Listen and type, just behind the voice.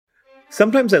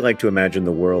Sometimes I like to imagine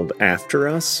the world after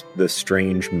us, the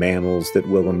strange mammals that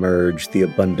will emerge, the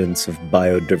abundance of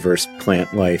biodiverse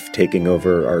plant life taking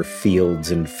over our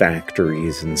fields and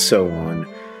factories, and so on.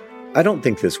 I don't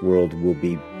think this world will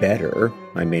be better.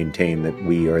 I maintain that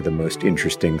we are the most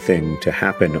interesting thing to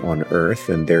happen on Earth,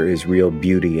 and there is real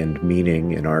beauty and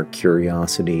meaning in our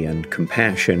curiosity and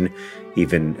compassion,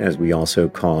 even as we also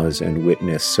cause and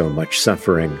witness so much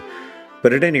suffering.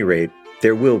 But at any rate,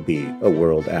 there will be a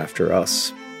world after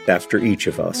us, after each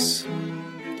of us.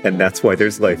 And that's why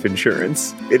there's life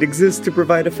insurance. It exists to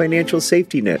provide a financial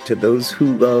safety net to those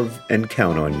who love and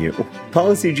count on you.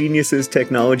 Policy Genius's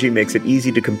technology makes it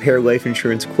easy to compare life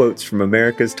insurance quotes from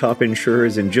America's top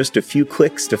insurers in just a few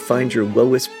clicks to find your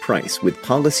lowest price. With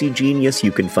Policy Genius,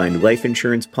 you can find life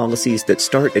insurance policies that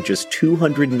start at just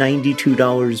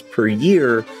 $292 per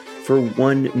year for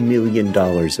 $1 million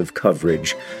of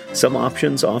coverage. Some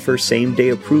options offer same-day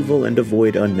approval and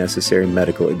avoid unnecessary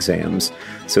medical exams.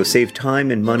 So save time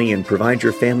and money and provide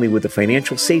your family with a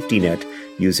financial safety net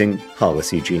using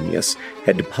Policy Genius.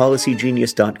 Head to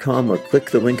policygenius.com or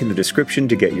click the link in the description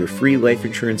to get your free life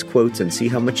insurance quotes and see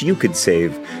how much you could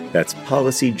save. That's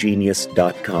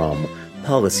policygenius.com.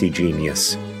 Policy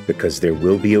Genius, because there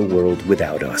will be a world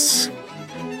without us.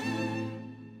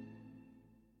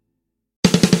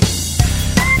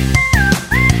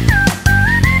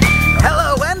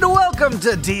 Welcome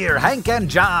to Dear Hank and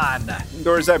John.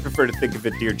 Or as I prefer to think of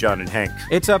it, Dear John and Hank.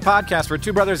 It's a podcast where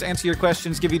two brothers answer your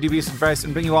questions, give you dubious advice,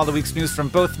 and bring you all the week's news from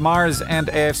both Mars and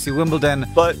AFC Wimbledon.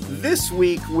 But this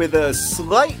week with a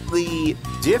slightly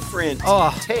different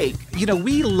take. You know,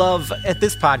 we love, at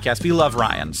this podcast, we love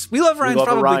Ryans. We love Ryans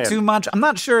probably too much. I'm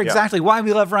not sure exactly why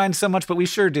we love Ryans so much, but we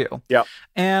sure do. Yeah.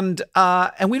 And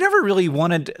we never really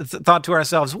thought to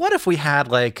ourselves, what if we had,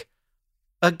 like,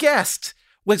 a guest?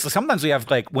 So sometimes we have,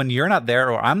 like, when you're not there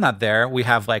or I'm not there, we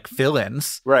have, like,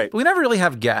 fill-ins. Right. But we never really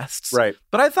have guests. Right.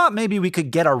 But I thought maybe we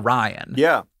could get a Ryan.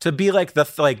 Yeah. To be like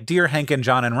Dear Hank and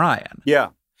John and Ryan. Yeah.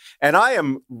 And I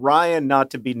am Ryan not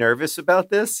to be nervous about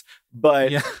this,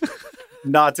 but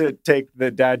not to take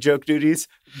the dad joke duties.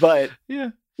 But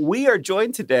we are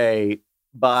joined today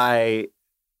by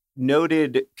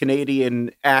noted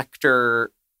Canadian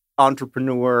actor,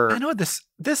 entrepreneur. I know this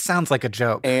sounds like a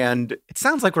joke. And it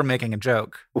sounds like we're making a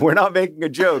joke. We're not making a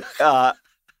joke.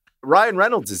 Ryan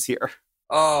Reynolds is here.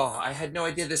 Oh, I had no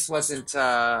idea this wasn't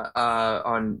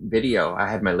on video. I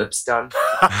had my lips done.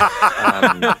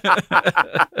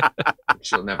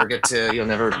 You'll never get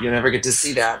to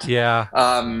see that. Yeah.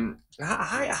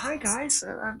 Hi guys.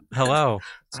 Hello.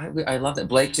 I love that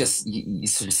Blake just you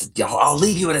sort of said, I'll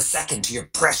leave you in a second to your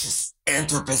precious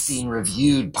Anthropocene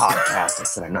Reviewed podcast. I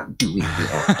said, I'm not doing the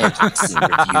Anthropocene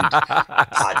Reviewed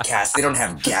podcast. They don't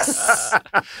have guests.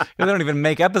 They don't even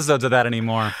make episodes of that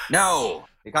anymore. No,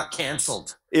 they got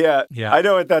canceled. Yeah. I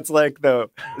know what that's like, though.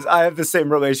 I have the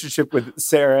same relationship with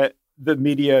Sarah, the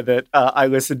media that I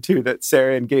listen to that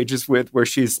Sarah engages with, where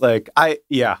she's like,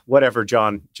 whatever,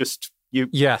 John, just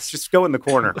go in the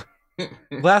corner.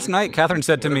 Last night, Catherine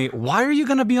said to me, why are you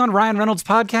going to be on Ryan Reynolds'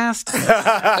 podcast?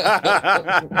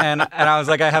 and I was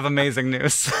like, I have amazing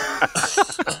news.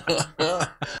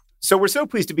 So we're so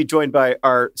pleased to be joined by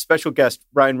our special guest,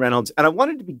 Ryan Reynolds. And I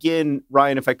wanted to begin,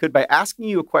 Ryan, if I could, by asking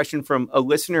you a question from a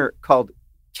listener called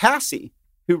Cassie,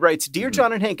 who writes, Dear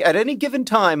John and Hank, at any given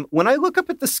time, when I look up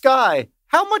at the sky,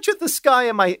 how much of the sky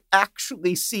am I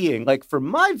actually seeing? Like, from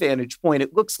my vantage point,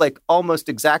 it looks like almost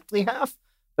exactly half.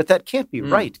 But that can't be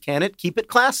right, can it? Keep it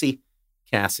classy.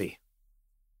 Cassie.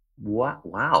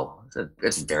 Wow.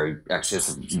 That's a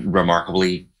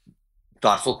remarkably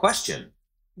thoughtful question.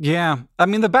 Yeah. I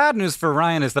mean, the bad news for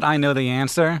Ryan is that I know the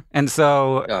answer. And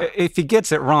so if he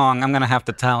gets it wrong, I'm going to have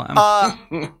to tell him.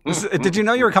 Did you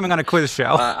know you were coming on a quiz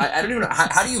show? I don't even know.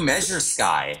 How do you measure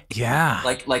sky? Yeah.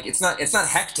 Like it's not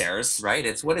hectares,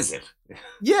 right? What is it?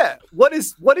 Yeah. What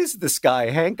is the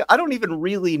sky, Hank? I don't even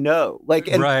really know.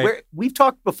 We've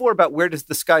talked before about where does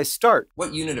the sky start?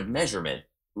 What unit of measurement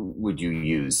would you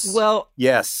use? Well,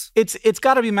 yes, it's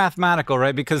got to be mathematical,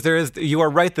 right? Because you are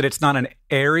right that it's not an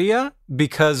area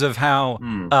because of how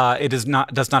it does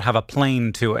not have a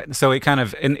plane to it. So it kind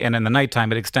of in the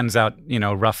nighttime it extends out,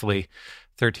 roughly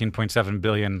 13.7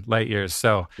 billion light years.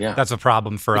 So that's a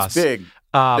problem for us. It's big.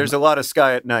 There's a lot of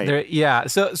sky at night.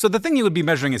 So the thing you would be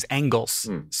measuring is angles.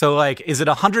 So is it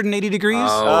 180 degrees?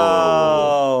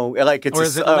 Oh, like it's, or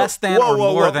is it less than or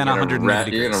more than 180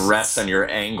 degrees? You're going to rest on your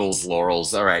angles,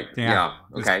 laurels. All right. Yeah.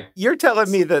 Okay. You're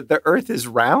telling me that the Earth is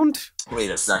round?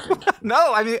 Wait a second.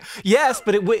 No, I mean, yes,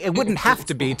 but it wouldn't have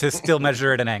to be to still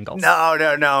measure it in angles.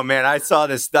 No, man. I saw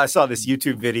this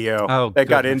YouTube video that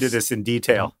got into this in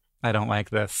detail. I don't like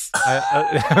this.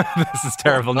 This is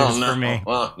terrible news for me.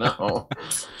 Oh, no.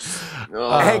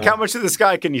 Hank, how much of the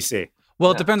sky can you see?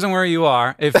 Well, it depends on where you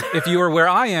are. If you are where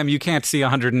I am, you can't see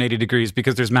 180 degrees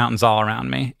because there's mountains all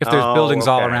around me. If there's buildings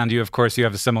all around you, of course, you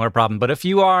have a similar problem. But if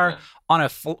you are on a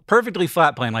perfectly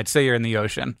flat plane, like say you're in the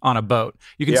ocean on a boat,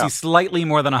 you can see slightly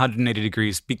more than 180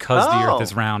 degrees because the Earth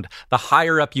is round. The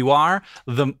higher up you are,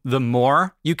 the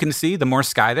more you can see, the more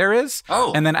sky there is.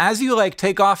 Oh. And then as you like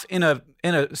take off in a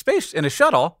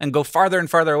shuttle and go farther and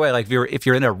farther away, like if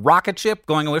you're in a rocket ship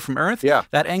going away from Earth,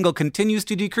 that angle continues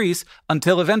to decrease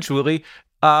until eventually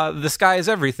the sky is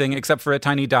everything except for a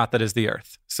tiny dot that is the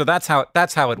Earth. So that's how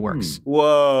it works.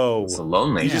 Whoa. It's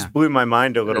lonely. You just blew my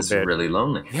mind a little It's bit. really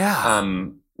lonely. Yeah.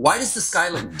 Why does the sky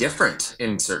look different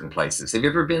in certain places? Have you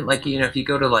ever been like, if you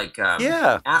go to like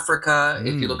Africa,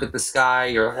 if you look at the sky,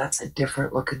 you're like, that's a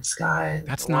different looking sky.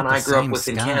 That's the not one the I grew up same with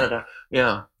in sky. Canada.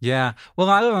 Yeah. Yeah. Well,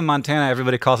 I live in Montana.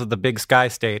 Everybody calls it the Big Sky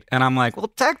State. And I'm like,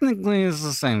 well, technically it's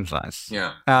the same size.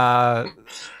 Yeah.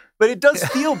 But it does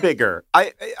feel bigger.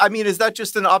 I mean, is that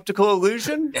just an optical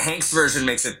illusion? Hank's version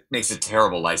makes a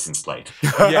terrible license plate.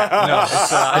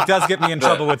 It does get me in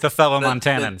trouble with the fellow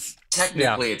Montanans.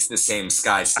 Technically, it's the same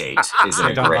sky state. Isn't I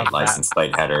a don't great love license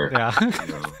plate header? Yeah,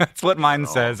 that's what mine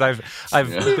says. I've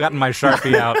gotten my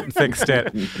Sharpie out and fixed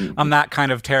it. I'm that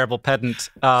kind of terrible pedant.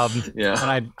 And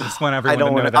I just want everyone to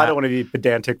know that. I don't want to be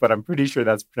pedantic, but I'm pretty sure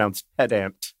that's pronounced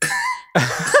pedant.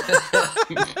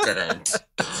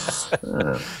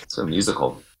 So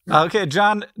musical. Okay,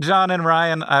 John and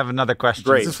Ryan, I have another question.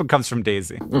 Great. This one comes from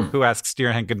Daisy, who asks,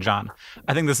 Dear Hank and John,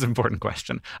 I think this is an important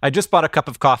question. I just bought a cup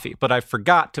of coffee, but I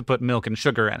forgot to put milk and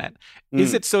sugar in it.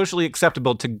 Is it socially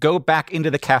acceptable to go back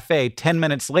into the cafe 10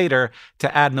 minutes later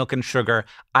to add milk and sugar?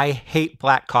 I hate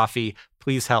black coffee.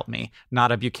 Please help me.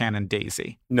 Not a Buchanan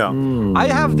Daisy. No. I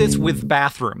have this with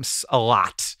bathrooms a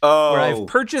lot. Oh. Where I've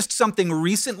purchased something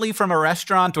recently from a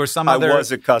restaurant or some I other.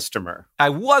 was a customer. I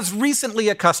was recently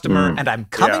a customer, and I'm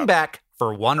coming back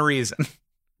for one reason.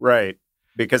 Right.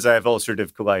 Because I have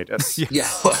ulcerative colitis. Yeah.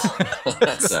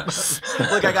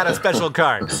 Look, I got a special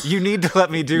card. You need to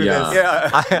let me do this.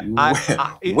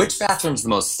 Yeah. Which bathroom's the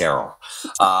most sterile?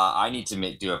 I need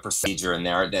to do a procedure in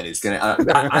there that is going to...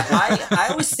 I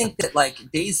always think that, like,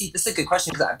 Daisy, this is a good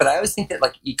question, but I always think that,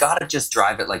 like, you got to just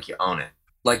drive it like you own it.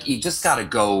 Like, you just got to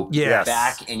go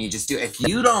back and you just do it. If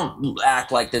you don't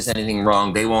act like there's anything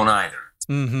wrong, they won't either.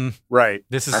 Mm-hmm. Right.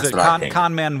 This is That's the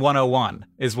con man 101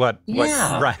 is what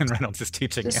Ryan Reynolds is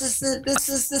teaching this you. This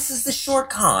is the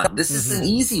short con. This is an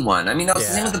easy one. I mean, I was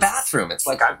the name of the bathroom. It's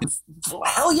like,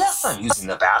 hell yes, I'm using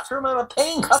the bathroom. I'm a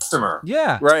paying customer.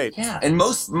 Yeah. Right. Yeah. And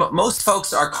most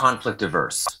folks are conflict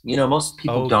averse. Most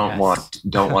people don't want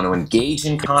to engage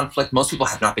in conflict. Most people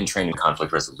have not been trained in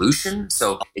conflict resolution.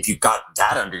 So if you've got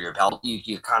that under your belt,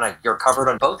 you're covered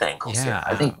on both angles. Yeah.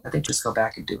 I think just go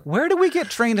back and do it. Where do we get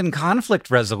trained in conflict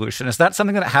resolution? Is that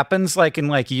something that happens like in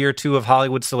like year 2 of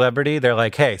Hollywood celebrity? They're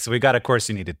like, hey, so we got a course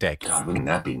you need to take. God, wouldn't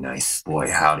that be nice? Boy,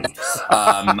 howdy.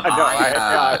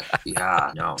 I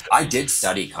did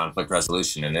study conflict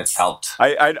resolution, and it's helped.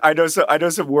 I know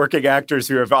some working actors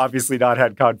who have obviously not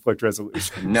had conflict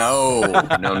resolution. No.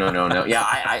 Yeah,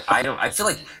 I feel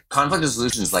like conflict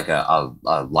resolution is like a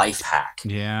life hack.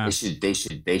 Yeah, they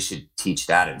should teach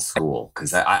that in school,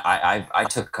 because I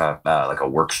took a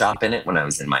workshop in it when I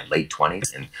was in my late 20s,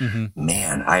 and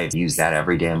man, I have used that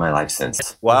every day of my life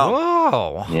since. Wow.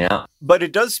 Whoa. Yeah. But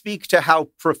it does speak to how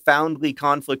profoundly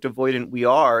conflict avoidant we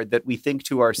are, that we think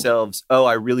to ourselves, oh,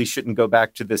 I really shouldn't go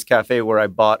back to this cafe where I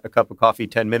bought a cup of coffee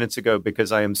 10 minutes ago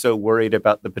because I am so worried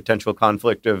about the potential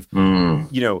conflict of,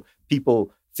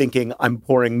 people thinking I'm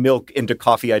pouring milk into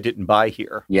coffee I didn't buy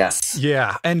here. Yes.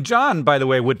 Yeah. And John, by the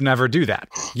way, would never do that.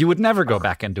 You would never go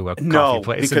back into a coffee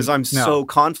place. Because I'm so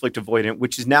conflict avoidant,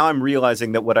 which is now I'm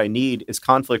realizing that what I need is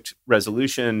conflict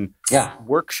resolution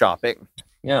workshopppping.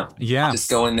 Yeah. Just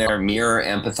go in there, mirror,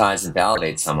 empathize, and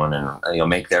validate someone, and you'll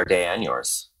make their day and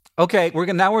yours. Okay, we're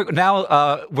gonna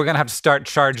have to start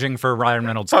charging for Ryan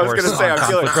Reynolds' course. I was gonna say, I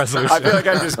feel like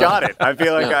I just got it. I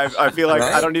feel like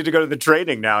I don't need to go to the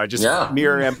training now. I just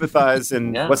mirror, empathize,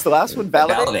 and what's the last one?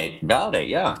 Validate.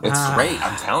 Yeah, it's great.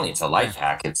 I'm telling you, it's a life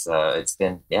hack. It's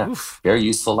been very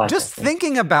useful life. Just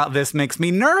thinking about this makes me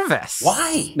nervous.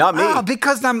 Why? Not me.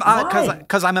 Because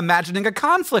I'm imagining a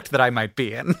conflict that I might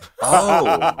be in. Oh,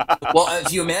 well,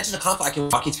 if you imagine a conflict, I can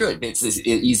walk you through it. It's the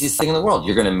easiest thing in the world.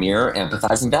 You're going to mirror,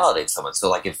 empathize, and validate someone. So,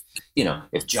 like,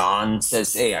 if John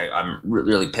says, hey, I'm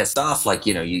really pissed off, like,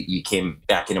 you came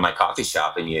back into my coffee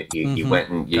shop and you went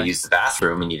and you used the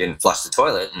bathroom and you didn't flush the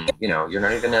toilet, and you're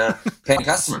not even a paying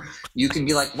customer. You can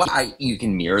be like, you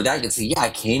can mirror that. You can say, yeah, I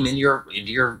came into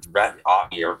your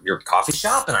coffee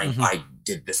shop and I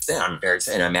did this thing. I'm very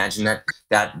excited. And I imagine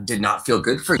that did not feel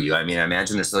good for you. I mean, I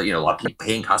imagine there's a lot of people,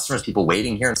 paying customers, people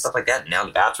waiting here and stuff like that. And now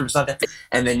the bathroom's not there.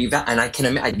 And then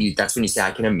that's when you say,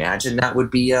 I can imagine that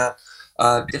would be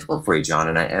difficult for you,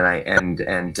 John.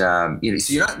 So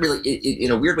you're not really,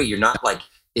 in a weird way, you're not like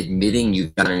admitting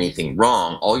you've done anything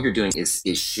wrong. All you're doing is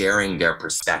sharing their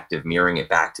perspective, mirroring it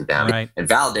back to them, and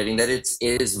validating that it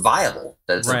is viable,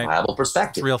 that it's a viable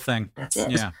perspective. It's a real thing. That's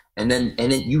it. Yeah. And then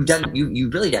you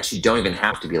really actually don't even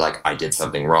have to be like, I did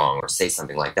something wrong, or say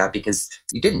something like that, because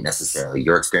you didn't necessarily.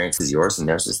 Your experience is yours and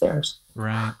theirs is theirs.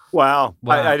 Right. Wow.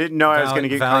 I didn't know I was going to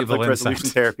get conflict insight. resolution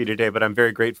therapy today, but I'm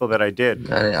very grateful that I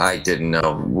did. I didn't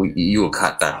know. You will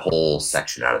cut that whole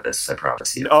section out of this, I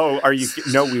promise you. Oh, are you?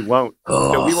 No, we won't.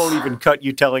 Oh. No, we won't even cut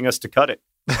you telling us to cut it.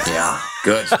 Yeah,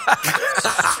 good.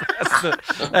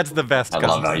 That's the best. I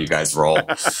love how you guys roll.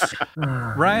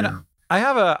 Ryan, I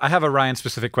have a Ryan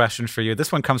specific question for you.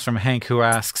 This one comes from Hank, who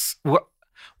asks, "What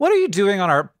are you doing on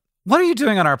our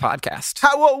podcast?"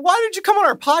 Why did you come on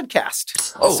our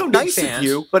podcast? Oh, it's so nice of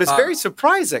you, but it's very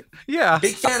surprising. Yeah.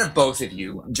 Big fan of both of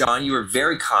you. John, you were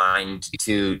very kind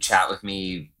to chat with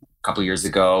me a couple years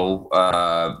ago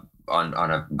on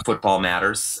a Football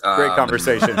Matters. Great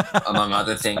conversation. Among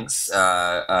other things.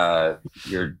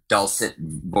 Your dulcet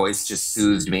voice just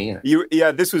soothed me.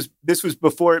 This was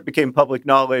before it became public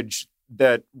knowledge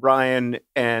that Ryan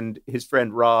and his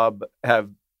friend Rob have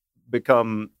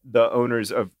become the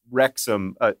owners of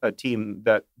Wrexham, a team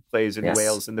that plays in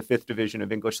Wales in the 5th division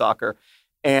of English soccer.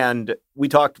 And we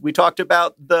talked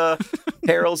about the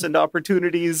perils and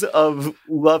opportunities of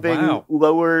loving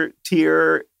lower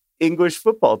tier English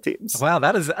football teams. Wow,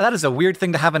 that is a weird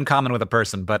thing to have in common with a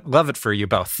person, but love it for you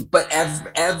both. But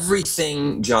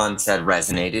everything John said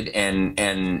resonated, and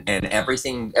every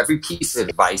piece of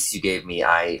advice you gave me,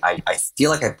 I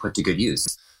feel like I put to good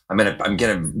use. I'm gonna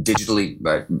digitally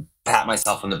pat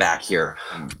myself on the back here.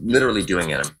 I'm literally doing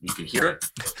it. You can hear it.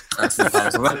 That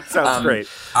sounds great.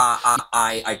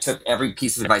 I took every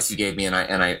piece of advice you gave me, and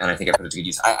I think I put it to good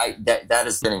use. That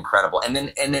has been incredible. And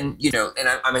then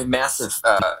I'm a massive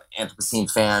Anthropocene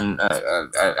fan.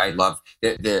 I love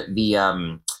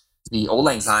the Old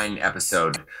Lang Syne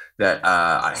episode. That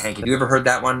Hank, have you ever heard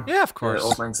that one? Yeah, of course.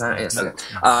 Old Lang Syne. Yes. Okay.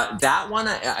 That one,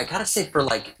 I gotta say, for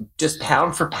like just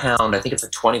pound for pound, I think it's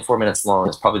like 24 minutes long.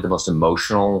 It's probably the most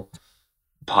emotional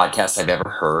podcast I've ever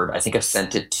heard. I think I've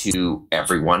sent it to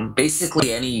everyone.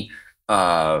 Basically, any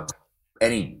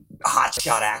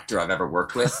hotshot actor I've ever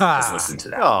worked with has listened to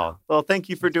that. Oh, well, thank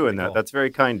you for doing that. That's very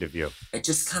kind of you. It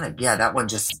just kind of, that one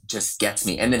just gets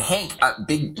me. And then Hank,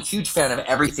 huge fan of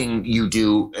everything you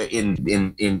do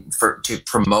to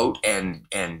promote and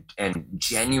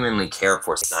genuinely care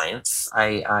for science.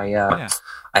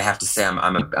 I have to say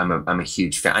I'm a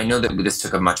huge fan. I know that this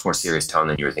took a much more serious tone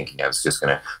than you were thinking. I was just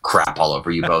going to crap all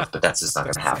over you both, but that's just not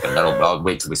going to happen. I'll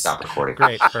wait till we stop recording.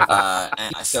 Great.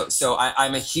 So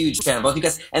I'm a huge fan of both you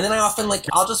guys. And then I often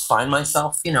I'll just find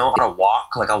myself, on a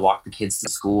walk. I'll walk the kids to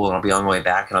school and I'll be on my way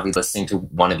back and I'll be listening to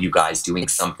one of you guys doing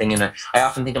something. And I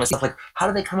often think to myself, how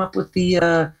do they come up with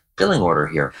the billing order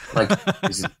here?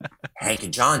 Is it Hank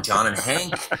and John and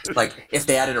Hank? If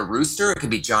they added a rooster, it could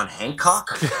be John Hancock,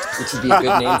 which would be a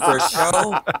good name for a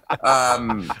show.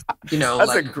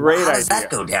 That's a great idea. How does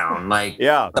that go down? Right?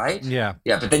 Yeah.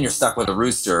 Yeah, but then you're stuck with a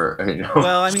rooster.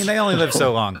 Well, I mean, they only live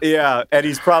so long. Yeah, and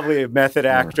he's probably a method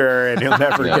actor, and he'll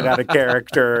never get out of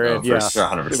character. And for sure,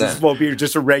 100%. This won't be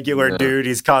just a regular dude.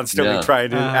 He's constantly trying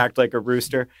to act like a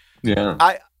rooster.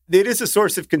 Yeah. It is a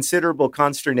source of considerable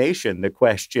consternation, the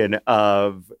question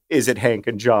of, is it Hank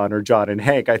and John or John and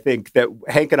Hank? I think that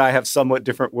Hank and I have somewhat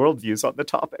different worldviews on the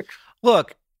topic.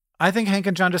 Look, I think Hank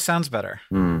and John just sounds better.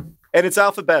 And it's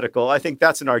alphabetical. I think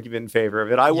that's an argument in favor of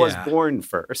it. I was born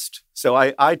first. So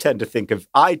I have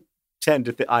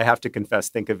to confess,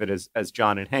 think of it as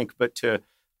John and Hank. But to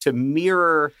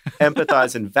mirror,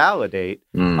 empathize, and validate.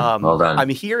 Well done. I'm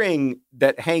hearing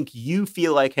that, Hank, you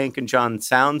feel like Hank and John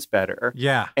sounds better.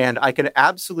 Yeah. And I can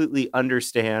absolutely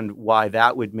understand why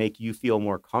that would make you feel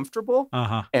more comfortable.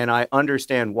 And I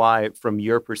understand why, from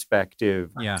your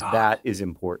perspective, that is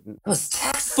important. It was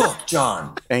textbook,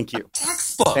 John. Thank you.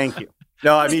 Textbook. Thank you.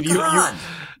 No, I mean, we like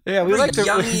to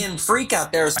Jungian freak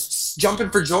out there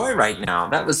jumping for joy right now.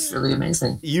 That was really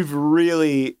amazing. You've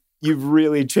really You've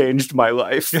really changed my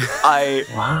life.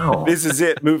 Wow. This is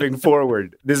it moving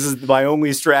forward. This is my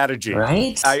only strategy.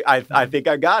 Right? I think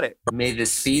I got it. May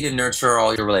this feed and nurture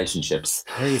all your relationships.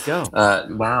 There you go.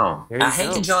 Wow. There you Hank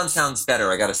go. and John sounds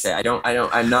better. I gotta say. I don't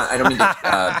mean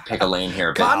to pick a lane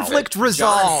here. But Conflict John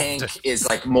resolved. Hank is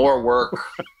like more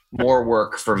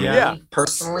work for me Yeah.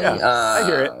 personally. Yeah, I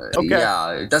hear it. Okay.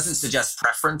 Yeah, it doesn't suggest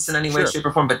preference in any way, Sure. shape,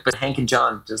 or form. But Hank and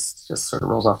John just sort of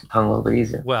rolls off the tongue a little bit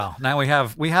easier. Well, now we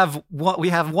have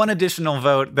one additional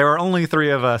vote. There are only 3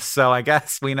 of us, so I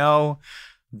guess we know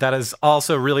that is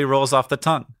also really rolls off the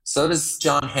tongue. So does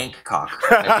John Hancock.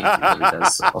 I think he really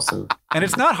does also. And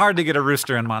it's not hard to get a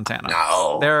rooster in Montana.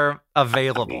 No. They're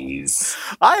available. Please.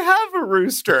 I have a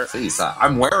rooster. Please.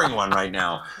 I'm wearing one right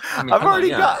now. I mean, I've come on, already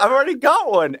yeah.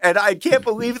 got one, and I can't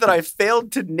believe that I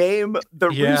failed to name the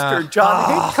Yeah. rooster John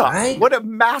Hancock. right? What a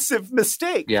massive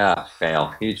mistake! Yeah,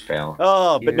 fail. Huge fail.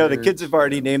 Oh, but no, the Huge kids have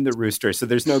already named the rooster, so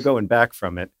there's no going back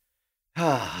from it. Do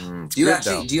you Good,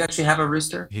 actually though. do you actually have a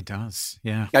rooster? He does,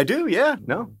 yeah. I do, yeah.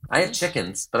 No, I have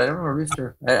chickens, but I don't have a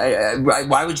rooster.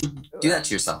 Why would you do that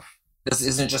to yourself? This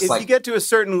isn't just if like you get to a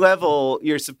certain level,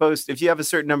 you're supposed. If you have a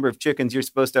certain number of chickens, you're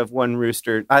supposed to have one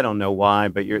rooster. I don't know why,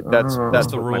 but that's That's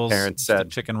the what rules. my parents It's the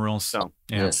said. chicken rules. So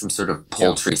Yeah. some sort of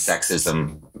poultry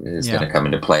sexism is Yeah. going to come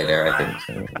into play there. I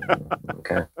think.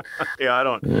 Okay. yeah, I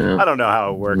don't Yeah. know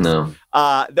how it works. No.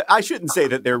 I shouldn't say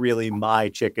that they're really my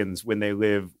chickens when they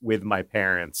live with my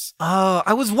parents.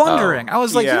 I was wondering. I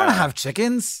was like, you yeah. don't have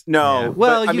chickens? No, Yeah. but,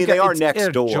 Well, I you mean, got- they are it's- next yeah,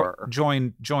 door.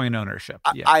 Join ownership.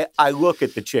 Yeah. I look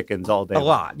at the chickens all day a long.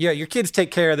 lot. Yeah, your kids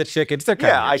take care of the chickens. They're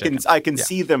kind Yeah, of I your can chickens. I can Yeah.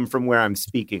 see them from where I'm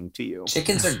speaking to you.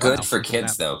 Chickens are good Wow. for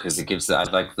kids though, because it gives I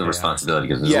like the Yeah. responsibility.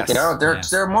 Because Yes.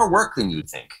 they're more work than you'd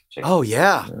think. Chickens. Oh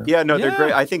yeah, no, they're Yeah.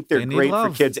 great. I think they're They need great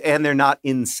love. for kids, and they're not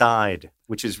inside,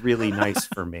 which is really nice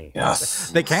for me. Yes.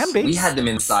 They can be. We had them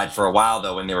inside for a while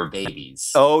though when they were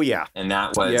babies. Oh yeah, And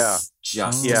that was Yeah.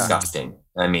 just Yeah. disgusting.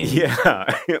 I mean, yeah.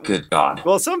 good God.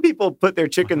 Well, some people put their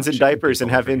chickens in chicken diapers and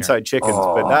people have over here. inside chickens,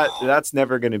 but Oh. that's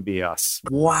never going to be us.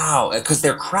 Wow. Because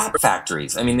they're crap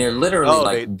factories. I mean, they're literally Oh,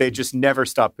 like, they just never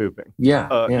stop pooping.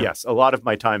 yeah. Yes, a lot of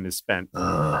my time is spent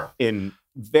Uh, in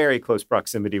very close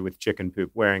proximity with chicken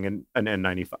poop, wearing an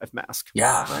N95 mask.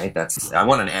 yeah, right. I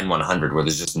want an N100 where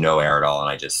there's just no air at all and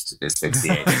I just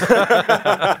asphyxiate. You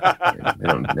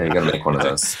gotta make one of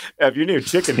those. Have your new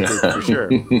chicken poop for sure.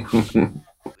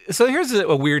 So here's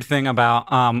a weird thing about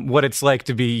what it's like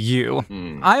to be you.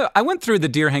 Hmm. I went through the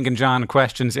Dear Hank and John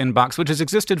questions inbox, which has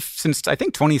existed since, I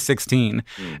think, 2016.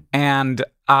 And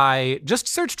I just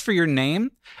searched for your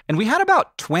name, and we had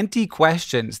about 20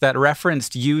 questions that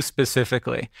referenced you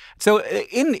specifically. So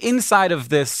inside of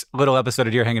this little episode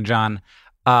of Dear Hank and John,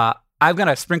 I'm going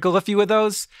to sprinkle a few of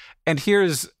those. And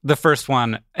here's the first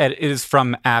one. It is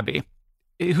from Abby,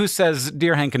 who says,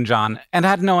 Dear Hank and John, and I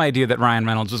had no idea that Ryan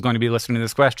Reynolds was going to be listening to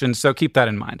this question, so keep that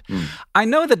in mind. I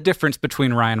know the difference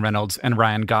between Ryan Reynolds and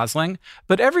Ryan Gosling,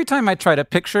 but every time I try to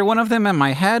picture one of them in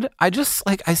my head, I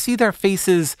see their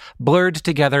faces blurred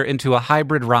together into a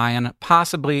hybrid Ryan,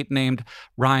 possibly named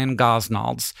Ryan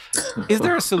Gosnolds. Is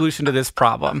there a solution to this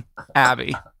problem?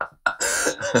 Abby.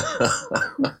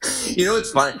 You know,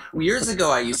 it's fun. Years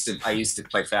ago, I used to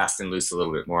play fast and loose a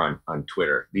little bit more on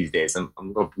Twitter. These days, I'm a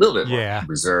little bit more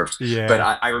reserved. Yeah. But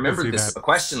I remember see this. that. A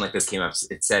question like this came up.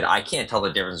 It said, "I can't tell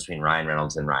the difference between Ryan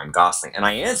Reynolds and Ryan Gosling." And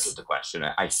I answered the question.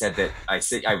 I said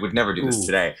I would never do this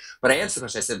today, but I answered the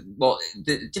question. I said, "Well,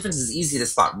 the difference is easy to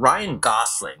spot. Ryan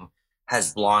Gosling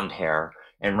has blonde hair,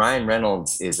 and Ryan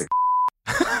Reynolds is a."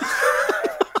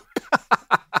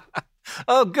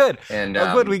 Oh, good. And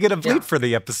Good. We get a bleep yeah. for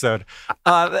the episode.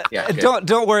 Yeah, good.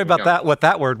 Don't worry about Go. that. What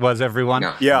that word was, everyone.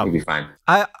 No, Yeah. it'll be fine.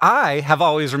 I have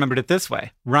always remembered it this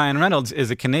way. Ryan Reynolds is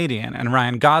a Canadian, and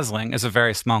Ryan Gosling is a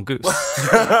very small goose.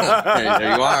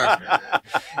 There you are.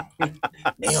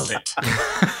 Nailed it.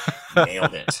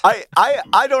 Nailed it.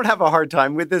 I don't have a hard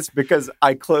time with this because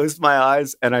I close my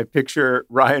eyes and I picture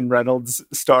Ryan Reynolds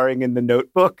starring in The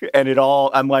Notebook, and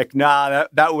I'm like, nah,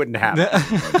 that wouldn't happen.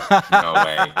 No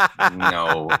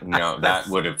way. No, that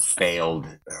would have failed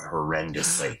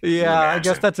horrendously. Yeah, I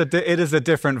guess it is a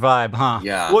different vibe, huh?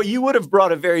 Yeah. Well, you would have brought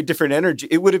a very different energy.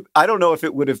 It would have. I don't know if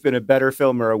it would have been a better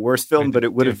film or a worse film, but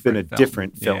it would have been a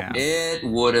different film. Yeah. It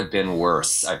would have been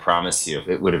worse, I promise you.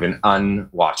 It would have been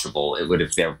unwatchable. It would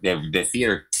have the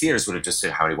theaters would have just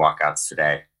said how many walkouts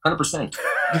today. 100%.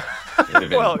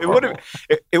 Well,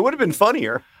 it would have been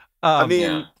funnier. I mean,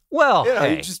 yeah. Well, you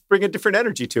hey, just bring a different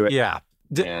energy to it. yeah.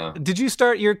 Yeah. Did you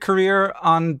start your career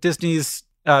on Disney's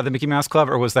The Mickey Mouse Club,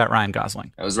 or was that Ryan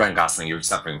Gosling? It was Ryan Gosling. You were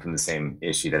suffering from the same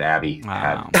issue that Abby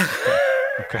Wow. had.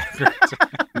 Okay.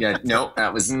 Yeah, no,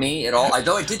 that was me at all.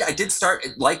 Although I did start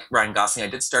like Ryan Gosling. I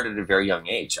did start at a very young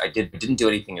age. I didn't do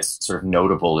anything as sort of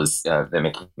notable as the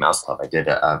Mickey Mouse Club. I did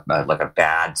like a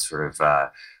bad sort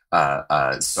of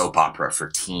soap opera for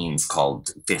teens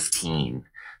called 15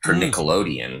 for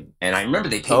Nickelodeon, and I remember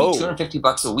they paid me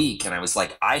 $250 a week, and I was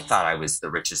like, I thought I was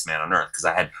the richest man on earth because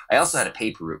I also had a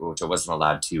paper route which I wasn't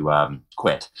allowed to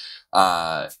quit,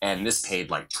 and this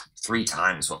paid like 3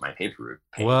 times what my paper route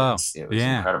paid. Wow. It was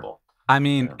incredible. I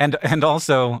mean, and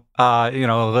also, a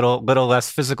little less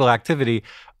physical activity,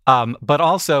 but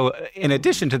also in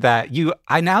addition to that,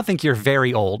 I now think you're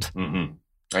very old. Mm-hmm.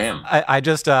 I am. I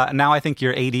just now I think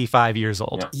you're 85 years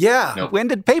old. Yeah. Nope. When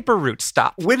did paper route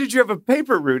stop? When did you have a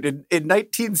paper route? In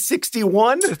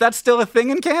 1961? Is that still a thing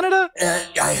in Canada?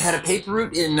 I had a paper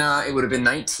route in it would have been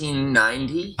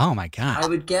 1990. Oh my God. I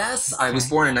would guess. I was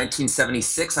born in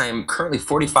 1976. I am currently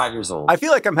 45 years old. I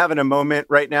feel like I'm having a moment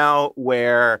right now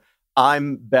where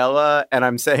I'm Bella and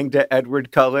I'm saying to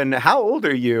Edward Cullen, how old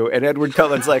are you? And Edward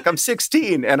Cullen's like, I'm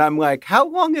 16. And I'm like, how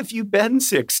long have you been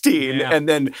 16? Yeah. And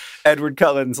then Edward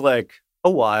Cullen's like,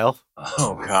 a while.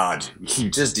 Oh God.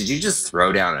 Did you just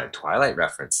throw down a Twilight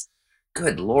reference?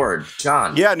 Good Lord,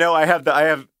 John. Yeah, no, I have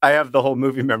the whole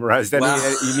movie memorized.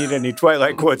 You need any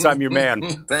Twilight quotes, I'm your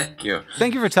man. Thank you.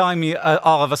 Thank you for telling me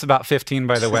all of us about 15,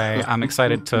 by the way. I'm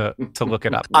excited to look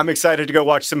it up. I'm excited to go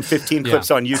watch some 15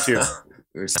 clips on YouTube.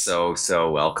 You're so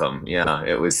welcome. Yeah,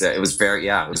 it was very,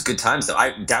 it was good times though.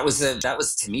 That was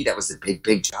to me, that was a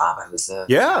big job.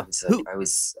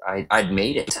 I'd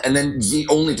made it. And then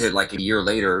only to like a year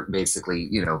later,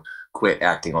 basically, quit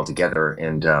acting altogether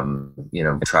and,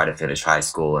 try to finish high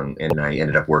school. And I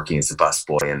ended up working as a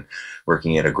busboy and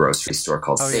working at a grocery store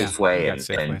called Safeway.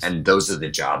 Yeah. And those are the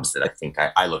jobs that I think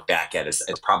I look back at as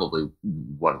probably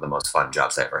one of the most fun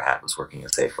jobs I ever had was working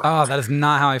at Safeway. Oh, that is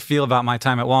not how I feel about my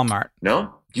time at Walmart.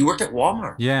 No? You worked at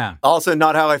Walmart? Yeah. Also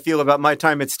not how I feel about my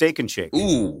time at Steak and Shake.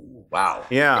 Ooh, wow.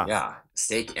 Yeah. Yeah.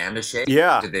 Steak and a shake?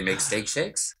 Yeah. Did they make steak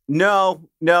shakes? No,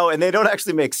 and they don't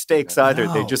actually make steaks either.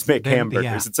 They just make hamburgers.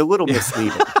 Yeah. It's a little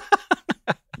misleading.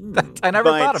 I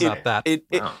never thought about that.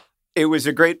 It was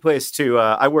a great place to.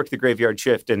 I worked the graveyard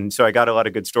shift, and so I got a lot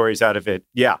of good stories out of it.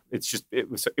 Yeah, it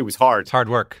was hard. It's hard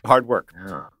work. Hard work.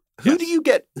 Yeah.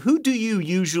 Who do you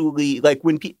usually like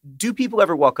when? Do people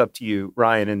ever walk up to you,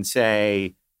 Ryan, and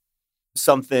say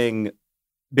something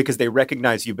because they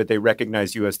recognize you, but they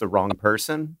recognize you as the wrong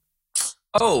person?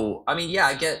 Oh, I mean, yeah,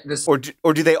 I get this. Or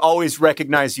do they always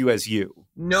recognize you as you?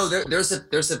 No, there's a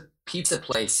pizza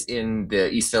place in the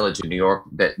East Village in New York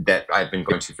that I've been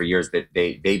going to for years that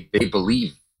they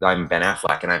believe I'm Ben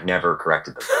Affleck, and I've never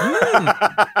corrected them.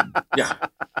 Yeah.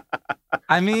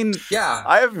 I mean, yeah.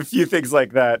 I have a few things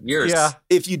like that. Years. Yeah.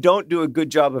 If you don't do a good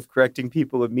job of correcting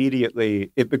people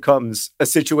immediately, it becomes a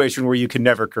situation where you can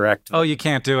never correct them. oh, you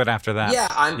can't do it after that. Yeah,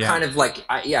 I'm kind of like,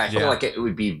 I feel like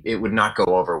it would not go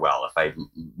over well if I,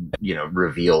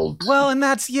 revealed. Well, and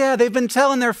they've been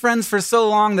telling their friends for so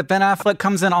long that Ben Affleck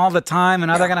comes in all the time, and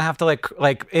now they're gonna have to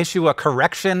like issue a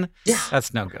correction. Yeah,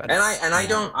 that's no good. And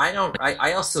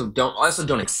I also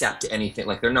don't accept anything.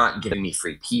 Like they're not giving me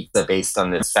free pizza based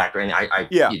on this factor, and I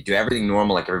do everything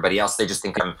normal like everybody else. They just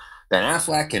think I'm Ben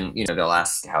Affleck, and they'll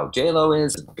ask how J-Lo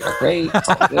is. And I'll be like, great, it's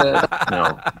all good.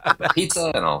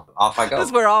 Pizza, and off I go.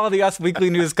 That's where all of the Us Weekly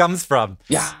news comes from.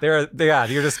 Yeah, you're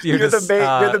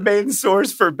the main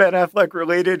source for Ben Affleck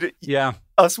related. Yeah.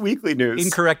 Us Weekly news.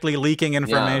 Incorrectly leaking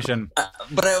information.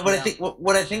 But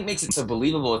what I think makes it so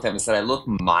believable with them is that I look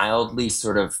mildly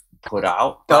sort of put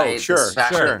out by the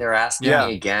fact that they're asking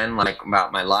me again, like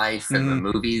about my life and the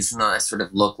movies, and I sort of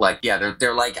look like,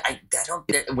 they're like, I don't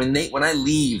when I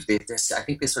leave, I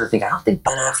think they sort of think I don't think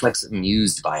Ben Affleck's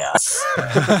amused by us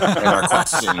and our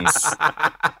questions.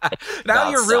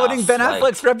 Now you're ruining Ben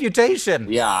Affleck's reputation.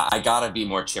 Yeah, I gotta be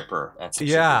more chipper. That's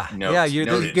you've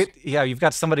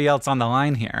got somebody else on the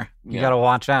line here. You gotta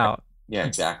watch out. Yeah,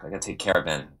 exactly. I gotta take care of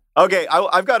Ben. Okay,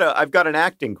 I've got an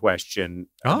acting question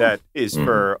that is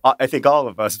for I think all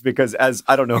of us, because as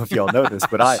I don't know if y'all know this,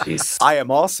 but I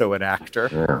am also an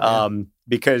actor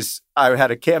because I had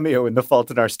a cameo in The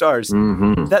Fault in Our Stars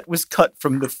that was cut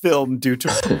from the film due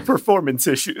to performance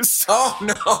issues. Oh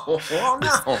no!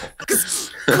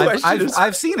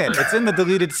 I've seen it. It's in the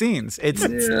deleted scenes. It's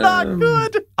not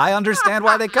good. I understand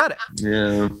why they cut it.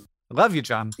 Yeah. Love you,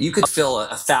 John. You could fill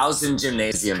 1,000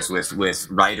 gymnasiums with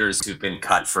writers who've been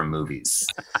cut from movies.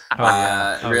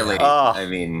 Really? I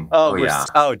mean, as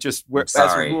a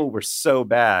rule, we're so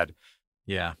bad.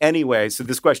 Yeah. Anyway, so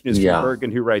this question is from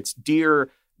Bergen, who writes,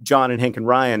 Dear John and Hank and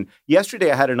Ryan,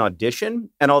 yesterday I had an audition,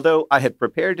 and although I had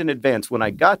prepared in advance, when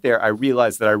I got there, I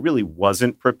realized that I really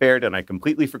wasn't prepared, and I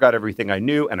completely forgot everything I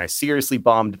knew, and I seriously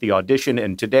bombed the audition,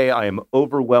 and today I am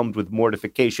overwhelmed with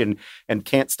mortification and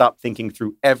can't stop thinking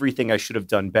through everything I should have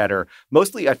done better.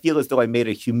 Mostly, I feel as though I made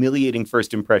a humiliating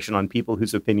first impression on people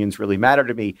whose opinions really matter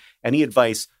to me. Any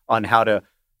advice on how to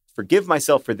forgive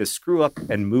myself for this screw-up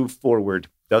and move forward?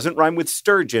 Doesn't rhyme with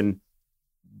sturgeon.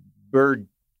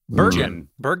 Bergen.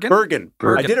 I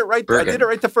did it right. Bergen. I did it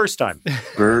right the first time.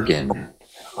 Bergen.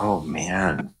 Oh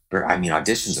man. I mean,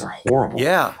 auditions are horrible.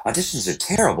 Yeah. Auditions are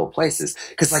terrible places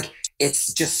because, like,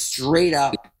 it's just straight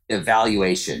up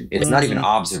evaluation. It's not even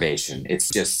observation. It's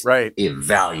just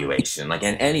evaluation. Like,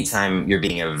 and anytime you're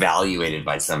being evaluated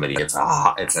by somebody, it's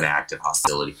an act of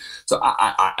hostility. So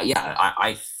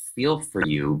I feel for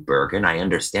you, Bergen. I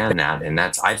understand that, and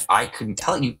that's I couldn't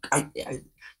tell you.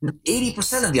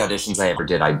 80% of the auditions I ever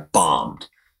did, I bombed.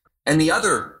 And the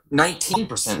other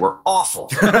 19% were awful.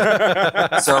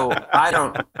 So I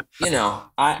don't,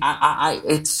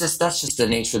 it's just, that's just the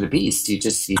nature of the beast.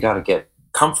 You got to get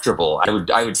comfortable.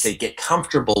 I would say get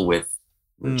comfortable with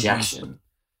rejection,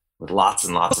 with lots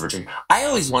and lots of rejection. I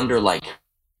always wonder, like,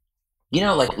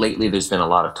 like lately there's been a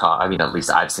lot of talk. I mean, at least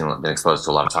I've been exposed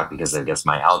to a lot of talk because I guess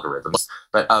my algorithms,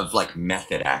 but of like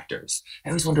method actors. I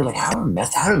always wonder, like, how do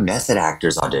method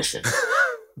actors audition?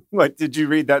 What, did you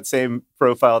read that same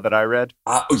profile that I read?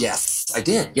 Yes, I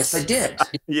did.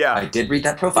 Yeah, I did read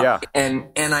that profile. Yeah. And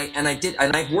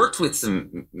I've worked with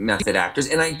some method actors,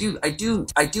 and I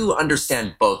do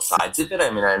understand both sides of it.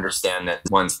 I mean, I understand that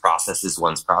one's process is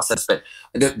one's process, but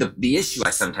the issue I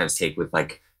sometimes take with,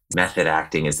 like, method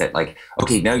acting is that, like,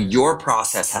 okay, now your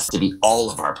process has to be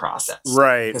all of our process.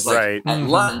 Right, like, right. At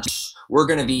lunch, we're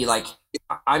going to be like,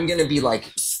 I'm going to be like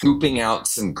scooping out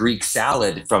some Greek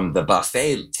salad from the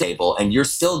buffet table, and you're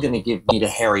still going to give me the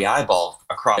hairy eyeball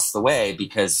across the way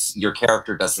because your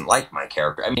character doesn't like my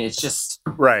character. I mean, it's just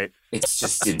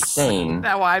insane.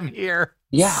 Now I'm here.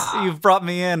 Yeah, you've brought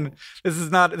me in. This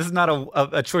is not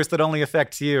a choice that only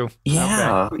affects you.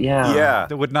 Yeah, okay. yeah.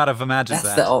 I would not have imagined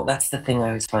that. That's the thing I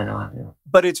always find out. Yeah.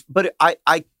 But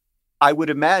I would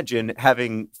imagine,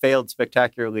 having failed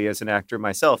spectacularly as an actor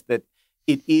myself, that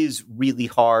it is really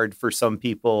hard for some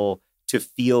people to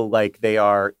feel like they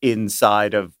are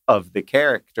inside of the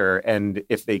character, and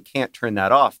if they can't turn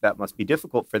that off, that must be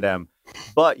difficult for them.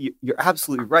 But you're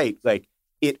absolutely right. Like,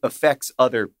 it affects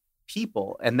other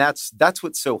people, and that's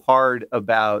what's so hard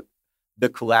about the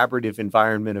collaborative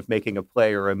environment of making a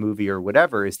play or a movie or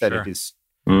whatever, is that it is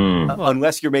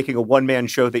unless you're making a one-man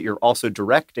show that you're also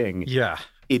directing,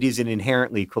 it is an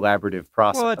inherently collaborative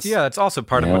process. Well, it's also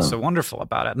part of what's so wonderful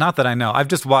about it. Not that I know. I've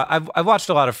just I've watched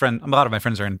a lot of my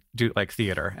friends are do like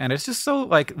theater, and it's just so,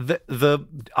 like, the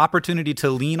opportunity to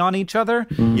lean on each other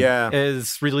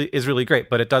is really great.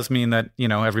 But it does mean that,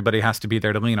 everybody has to be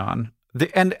there to lean on.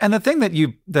 And the thing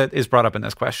that is brought up in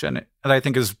this question that I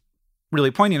think is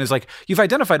really poignant is, like, you've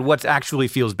identified what actually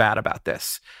feels bad about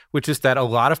this, which is that a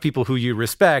lot of people who you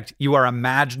respect, you are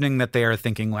imagining that they are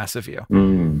thinking less of you.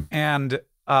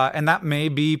 And that may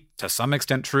be to some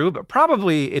extent true, but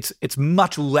probably it's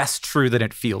much less true than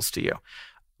it feels to you.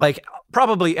 Like,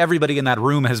 probably everybody in that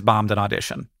room has bombed an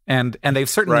audition, and they've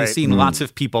certainly seen lots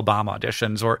of people bomb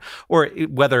auditions, or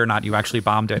whether or not you actually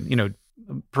bombed it,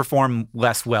 perform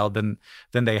less well than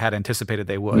they had anticipated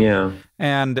they would. Yeah.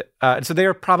 And so they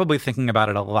are probably thinking about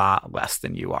it a lot less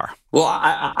than you are. Well,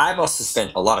 I've also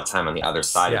spent a lot of time on the other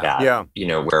side of that. Yeah.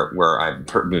 Where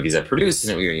movies I produce,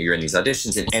 and you're in these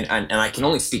auditions, and I can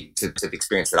only speak to the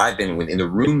experience that I've been in the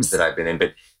rooms that I've been in,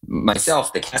 but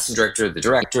myself, the casting director, the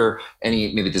director,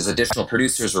 maybe there's additional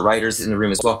producers or writers in the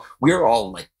room as well. We're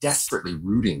all, like, desperately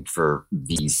rooting for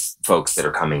these folks that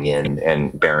are coming in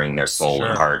and bearing their soul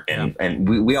and heart, and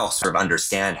we all sort of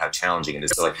understand how challenging it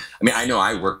is. So, like, I mean, I know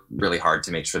I work really hard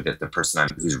to make sure that the person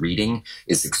who's reading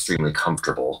is extremely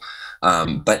comfortable.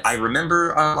 But I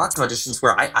remember lots of auditions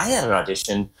where I had an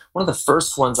audition. One of the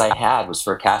first ones I had was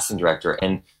for a casting director,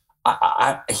 and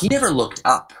he never looked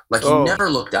up. Like, he never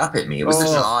looked up at me. It was such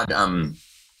an odd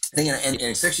thing, and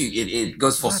especially it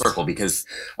goes full circle because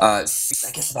I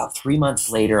guess about 3 months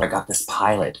later, I got this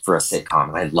pilot for a sitcom,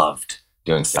 and I loved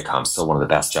doing sitcoms. Still one of the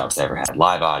best jobs I ever had.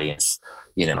 Live audience,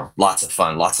 lots of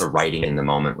fun, lots of writing in the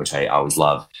moment, which I always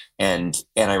love. And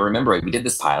I remember we did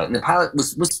this pilot, and the pilot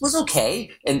was okay.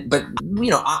 But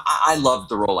I loved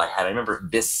the role I had. I remember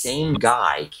this same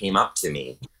guy came up to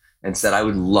me and said, I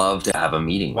would love to have a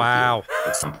meeting with you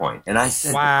at some point. And I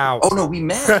said, wow. Oh, no, we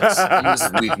met. And he was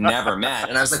like, we've never met.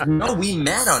 And I was like, no, we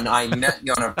met on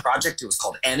a project. It was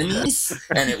called Enemies.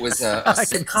 And it was a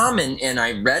sitcom. And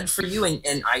I read for you.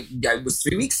 And I was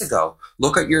 3 weeks ago.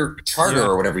 Look at your charter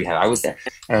or whatever you had. I was there.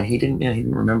 And he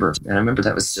didn't remember. And I remember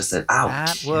that was just ouch.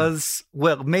 That was,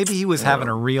 well, maybe he was having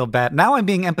a real bad. Now I'm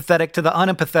being empathetic to the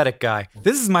unempathetic guy.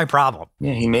 This is my problem.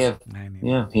 Yeah, he may have.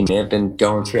 Yeah, he may have been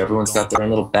going through. Everyone's got their own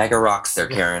little bag of rocks there,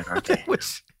 Karen, aren't they?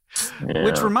 Which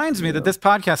reminds me that this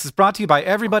podcast is brought to you by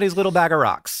Everybody's Little Bag of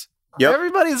Rocks. Yep.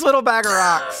 Everybody's Little Bag of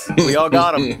Rocks. We all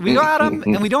got them. We got them,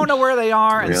 and we don't know where they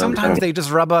are. And sometimes they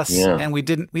just rub us, and we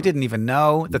didn't even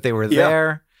know that they were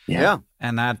there. Yeah.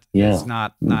 And that is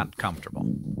not comfortable.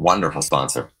 Wonderful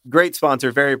sponsor. Great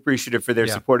sponsor. Very appreciative for their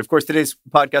support. Of course, today's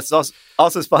podcast is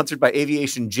also sponsored by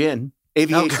Aviation Gin.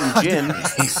 Aviation Gin,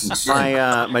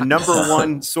 my number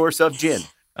one source of gin.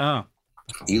 Oh.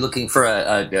 Are you looking for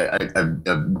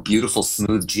a beautiful,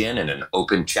 smooth gin and an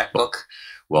open checkbook?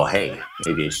 Well, hey,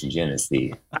 Aviation Gin is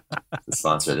the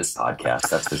sponsor of this podcast.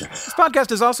 That's for sure. This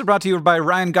podcast is also brought to you by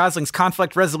Ryan Gosling's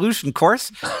Conflict Resolution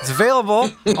course. It's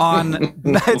available on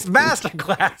its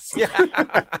masterclass.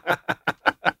 Yeah.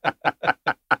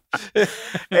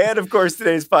 And of course,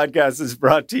 today's podcast is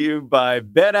brought to you by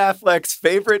Ben Affleck's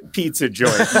favorite pizza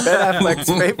joint. Ben Affleck's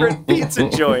favorite pizza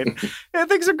joint. And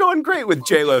things are going great with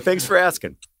J-Lo. Thanks for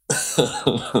asking.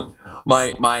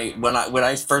 When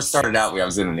I first started out, I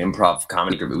was in an improv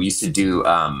comedy group. We used to do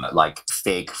like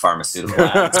fake pharmaceutical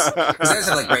ads. Because those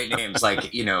have like great names,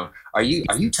 like, are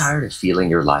you tired of feeling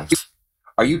your life?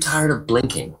 Are you tired of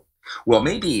blinking? Well,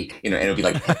 maybe, and it would be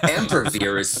like,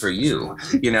 Empervir is for you,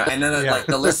 and then like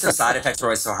the list of side effects were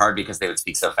always so hard because they would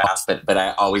speak so fast, but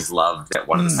I always loved that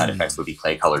one of the side effects would be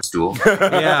clay-colored stool.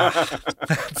 Yeah.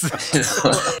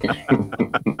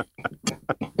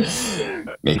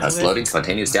 May cause floating,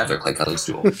 spontaneous death, or clay-colored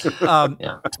stool. And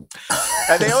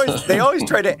they always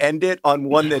try to end it on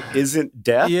one that isn't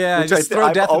death. Yeah, just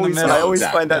throw death in the middle. I always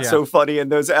find that so funny in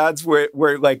those ads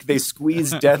where like they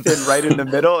squeeze death in right in the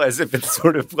middle as if it's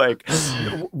sort of like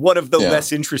one of the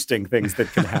less interesting things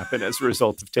that can happen as a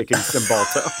result of taking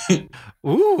Cymbalta.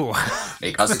 Ooh.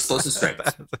 May cause explosive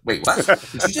strength. Wait, what?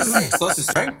 Did you just say explosive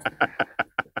strength?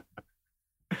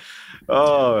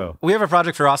 Oh, we have a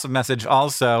Project for Awesome message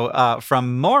also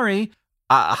from Maury,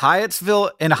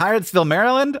 Hyattsville,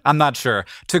 Maryland. I'm not sure.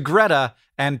 To Greta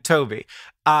and Toby.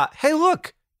 Hey,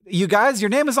 look, you guys, your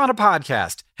name is on a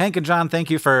podcast. Hank and John, thank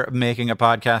you for making a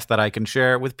podcast that I can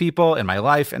share with people in my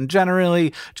life and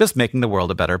generally just making the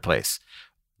world a better place.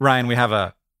 Ryan, we have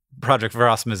a Project for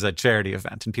Awesome is a charity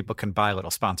event, and people can buy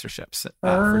little sponsorships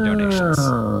for donations.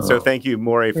 So thank you,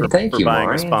 Maury, for buying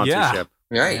Maury. a sponsorship.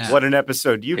 Yeah. Right. Yeah. What an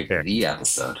episode you picked. The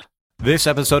episode. This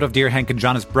episode of Dear Hank and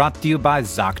John is brought to you by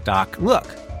ZocDoc. Look,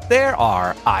 there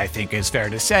are, I think it's fair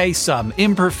to say, some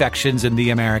imperfections in the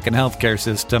American healthcare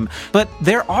system, but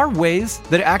there are ways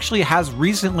that it actually has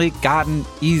recently gotten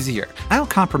easier. I don't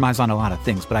compromise on a lot of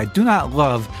things, but I do not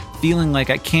love feeling like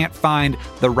I can't find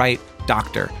the right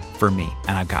doctor for me.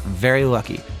 And I've gotten very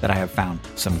lucky that I have found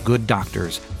some good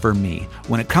doctors for me.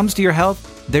 When it comes to your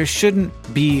health, there shouldn't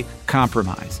be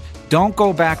compromise. Don't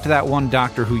go back to that one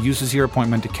doctor who uses your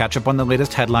appointment to catch up on the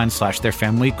latest headlines / their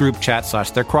family group chat /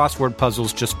 their crossword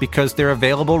puzzles just because they're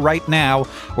available right now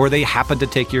or they happen to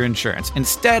take your insurance.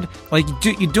 Instead,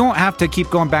 you don't have to keep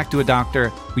going back to a doctor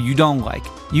who you don't like.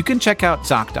 You can check out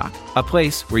ZocDoc, a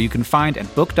place where you can find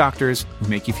and book doctors who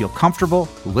make you feel comfortable,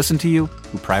 who listen to you,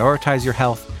 who prioritize your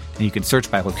health. And you can search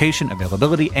by location,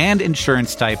 availability, and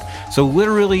insurance type. So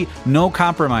literally no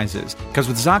compromises. Because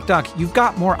with ZocDoc, you've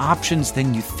got more options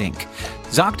than you think.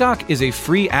 ZocDoc is a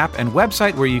free app and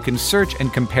website where you can search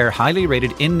and compare highly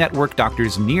rated in-network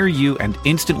doctors near you and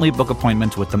instantly book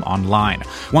appointments with them online.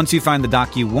 Once you find the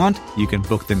doc you want, you can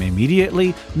book them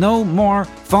immediately. No more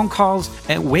phone calls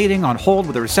and waiting on hold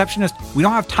with a receptionist. We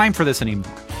don't have time for this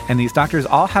anymore. And these doctors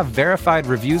all have verified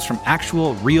reviews from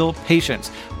actual, real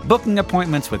patients. Booking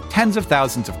appointments with tens of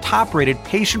thousands of top-rated,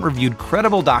 patient-reviewed,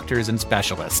 credible doctors and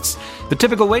specialists. The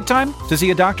typical wait time to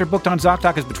see a doctor booked on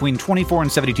ZocDoc is between 24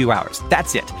 and 72 hours.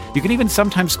 That's it. You can even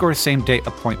sometimes score same-day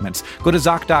appointments. Go to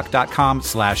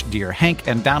ZocDoc.com/DearHank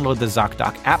and download the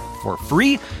ZocDoc app for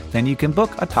free. Then you can book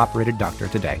a top-rated doctor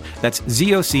today. That's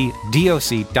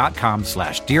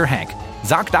ZocDoc.com/DearHank.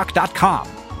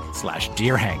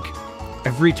 ZocDoc.com/DearHank.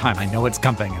 Every time I know it's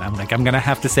coming, and I'm like, I'm going to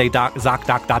have to say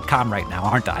ZocDoc.com right now,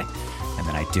 aren't I? And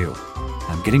then I do.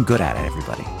 I'm getting good at it,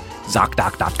 everybody.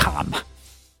 ZocDoc.com.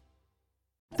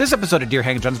 This episode of Dear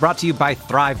Hank John is brought to you by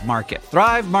Thrive Market.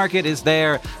 Thrive Market is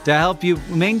there to help you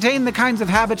maintain the kinds of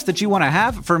habits that you want to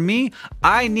have. For me,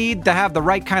 I need to have the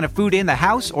right kind of food in the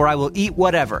house or I will eat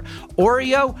whatever.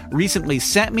 Oreo recently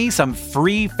sent me some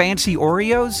free fancy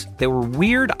Oreos. They were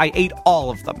weird. I ate all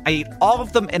of them. I ate all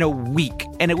of them in a week,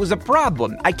 and it was a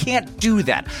problem. I can't do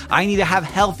that. I need to have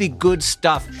healthy, good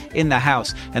stuff in the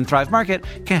house, and Thrive Market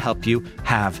can help you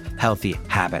have healthy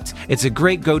habits. It's a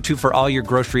great go-to for all your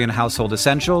grocery and household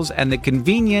essentials, and the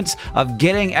convenience of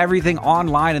getting everything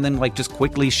online and then just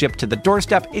quickly shipped to the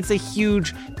doorstep. It's a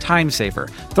huge time saver.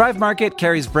 Thrive Market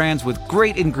carries brands with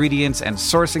great ingredients and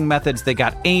sourcing methods. They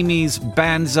got Amy's,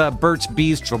 Banza, Burt's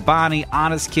Bees, Chobani,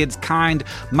 Honest Kids, Kind,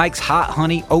 Mike's Hot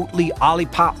Honey, Oatly,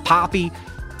 Olipop, Poppy,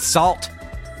 Salt.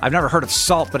 I've never heard of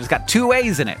Salt, but it's got 2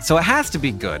 A's in it, so it has to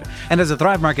be good. And as a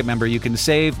Thrive Market member, you can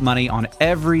save money on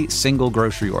every single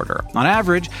grocery order. On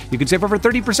average, you can save over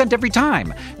 30% every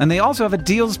time. And they also have a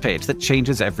deals page that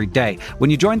changes every day.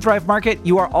 When you join Thrive Market,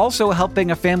 you are also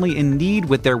helping a family in need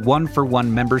with their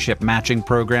 1-for-1 membership matching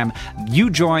program.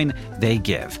 You join, they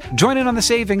give. Join in on the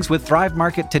savings with Thrive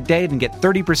Market today and get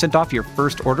 30% off your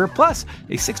first order, plus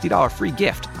a $60 free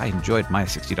gift. I enjoyed my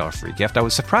 $60 free gift. I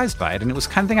was surprised by it, and it was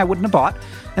the kind of thing I wouldn't have bought.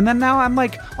 And then now I'm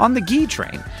on the ghee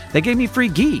train. They gave me free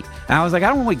ghee. And I was like, I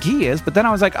don't know what ghee is. But then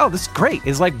I was like, oh, this is great.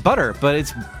 It's like butter, but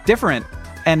it's different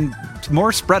and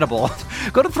more spreadable.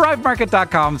 Go to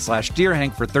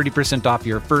thrivemarket.com/DearHank for 30% off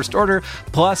your first order,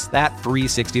 plus that free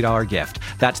 $60 gift.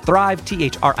 That's Thrive,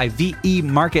 THRIVE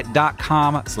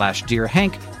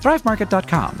market.com/DearHank,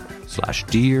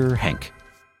 thrivemarket.com/DearHank.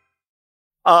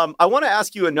 I want to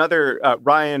ask you another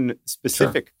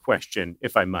Ryan-specific question,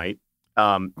 if I might.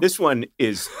 This one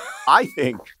is, I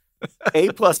think,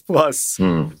 A++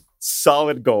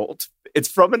 solid gold. It's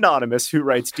from Anonymous, who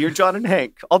writes, Dear John and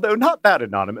Hank, although not that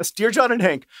anonymous. Dear John and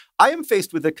Hank, I am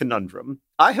faced with a conundrum.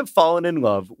 I have fallen in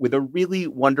love with a really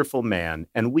wonderful man,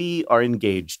 and we are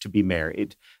engaged to be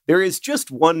married. There is just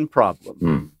one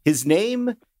problem. His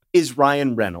name is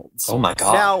Ryan Reynolds. Oh, my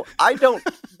God. Now, I don't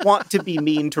want to be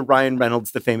mean to Ryan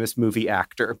Reynolds, the famous movie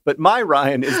actor, but my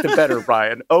Ryan is the better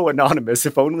Ryan. Oh, Anonymous,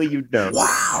 if only you'd known.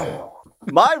 Wow.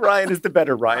 My Ryan is the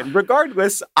better Ryan.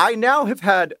 Regardless, I now have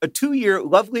had a 2-year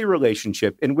lovely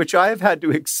relationship in which I have had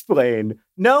to explain,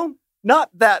 no, not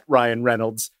that Ryan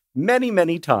Reynolds, many,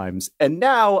 many times. And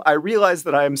now I realize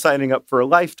that I am signing up for a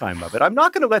lifetime of it. I'm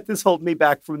not going to let this hold me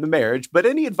back from the marriage, but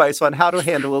any advice on how to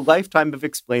handle a lifetime of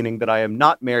explaining that I am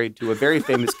not married to a very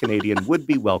famous Canadian would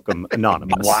be welcome,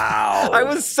 Anonymous. Wow. I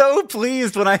was so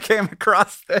pleased when I came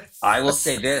across this. I will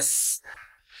say this,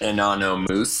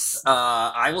 Anonymous.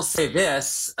 I will say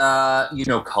this,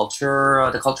 the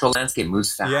cultural landscape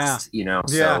moves fast,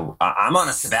 so I'm on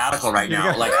a sabbatical right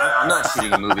now. I'm not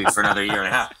shooting a movie for another year and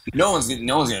a half. No one's going to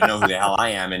know who the hell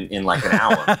I am in like an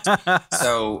hour.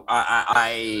 So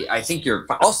I think you're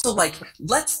also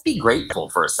let's be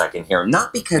grateful for a second here.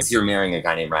 Not because you're marrying a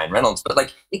guy named Ryan Reynolds,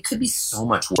 but it could be so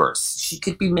much worse. She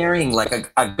could be marrying a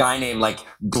guy named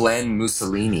Glenn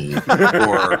Mussolini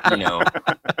or,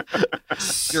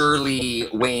 Shirley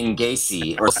Wayne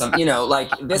Gacy or something,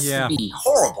 this would be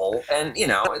horrible. And,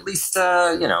 at least,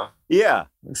 Yeah. At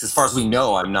least as far as we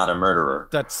know, I'm not a murderer.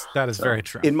 That is very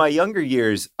true. In my younger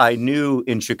years, I knew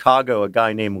in Chicago a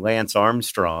guy named Lance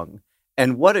Armstrong.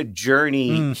 And what a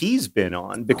journey he's been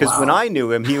on. Because when I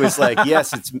knew him, he was like,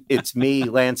 yes, it's me,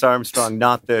 Lance Armstrong,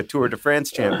 not the Tour de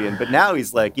France champion. But now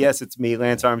he's like, yes, it's me,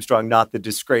 Lance Armstrong, not the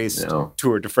disgraced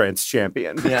Tour de France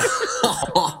champion. Yeah.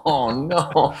 Oh,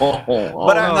 no.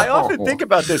 But I often think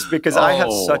about this because I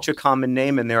have such a common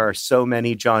name and there are so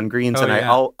many John Greens. I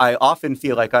often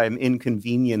feel like I am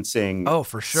inconveniencing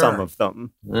some of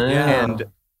them. Yeah. And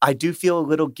I do feel a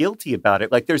little guilty about it.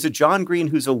 There's a John Green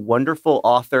who's a wonderful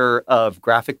author of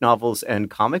graphic novels and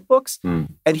comic books.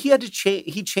 And he had to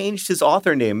he changed his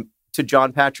author name to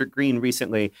John Patrick Green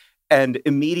recently and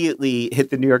immediately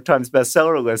hit the New York Times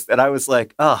bestseller list. And I was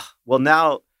like, now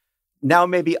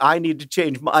maybe I need to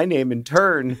change my name in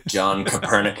turn. John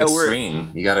Copernicus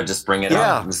Green. You got to just bring it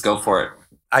up. Just go for it.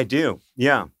 I do.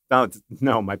 Yeah.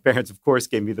 No, my parents, of course,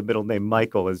 gave me the middle name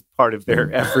Michael as part of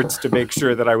their efforts to make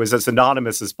sure that I was as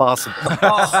anonymous as possible.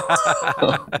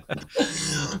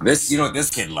 This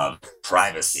kid loved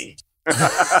privacy.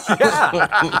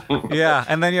 Yeah.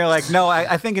 And then you're like, no,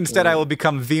 I think instead I will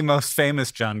become the most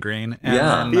famous John Green.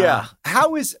 And then, are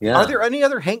there any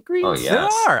other Hank Greens? Oh, yes. There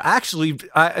are. Actually,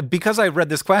 because I read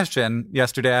this question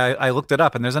yesterday, I looked it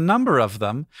up and there's a number of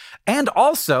them. And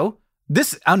also,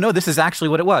 this is actually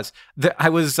what it was. I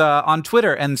was on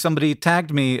Twitter and somebody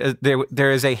tagged me.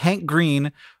 There is a Hank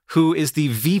Green who is the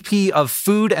VP of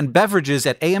Food and Beverages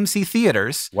at AMC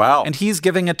Theaters. Wow. And he's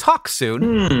giving a talk soon.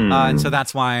 And so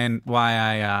that's why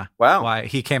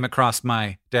he came across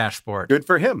my dashboard. Good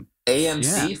for him.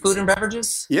 AMC Food and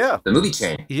Beverages? Yeah. The movie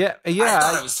chain. Yeah. I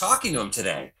thought I was talking to him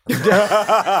today.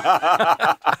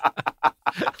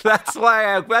 That's why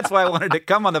I wanted to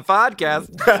come on the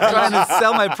podcast, trying to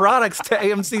sell my products to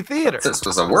AMC Theaters. This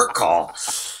was a work call.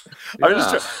 I'm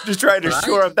just trying to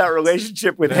shore up that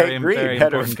relationship with Hank Green,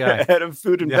 head of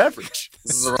Food and Beverage.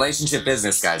 This is a relationship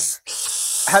business, guys.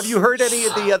 Have you heard any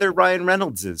of the other Ryan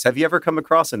Reynoldses? Have you ever come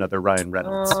across another Ryan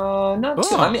Reynolds? Not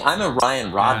too. I mean, I'm a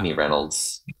Ryan Rodney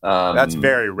Reynolds. That's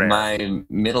very rare. My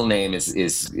middle name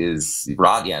is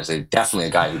Rod. Yeah, so definitely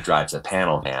a guy who drives a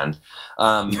panel van.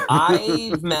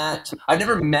 I've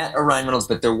never met a Ryan Reynolds,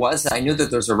 but I knew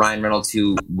that there's a Ryan Reynolds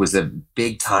who was a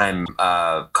big time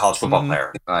college football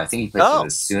player. I think he played for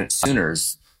the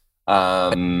Sooners.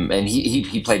 And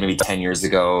he played maybe 10 years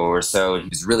ago or so. He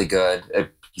was really good.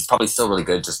 He's probably still really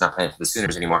good, just not playing for the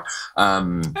Sooners anymore.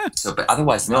 But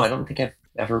otherwise, no, I don't think I've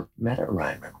ever met a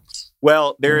Ryan Reynolds.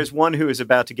 Well, there is one who is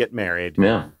about to get married.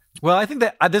 Yeah. Well, I think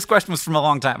that this question was from a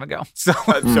long time ago. So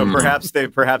perhaps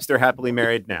they're happily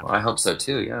married now. Well, I hope so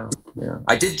too. Yeah.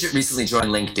 I did recently join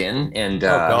LinkedIn, and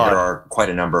there are quite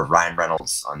a number of Ryan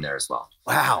Reynolds on there as well.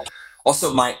 Wow.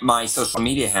 Also, my social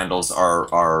media handles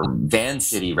are Van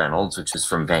City Reynolds, which is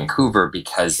from Vancouver,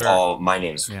 because my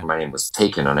name was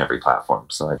taken on every platform,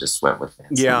 so I just went with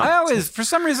Van City. Yeah, for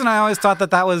some reason, I always thought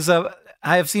that was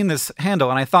I have seen this handle,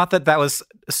 and I thought that was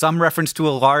some reference to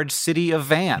a large city of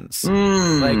vans,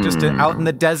 like just out in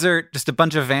the desert, just a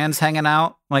bunch of vans hanging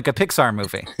out, like a Pixar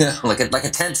movie. Yeah, like a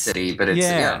tent city, but it's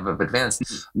but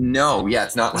vans. No,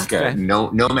 it's not like a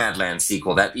Nomadland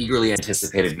sequel. That eagerly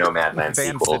anticipated Nomadland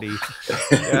Van sequel. City.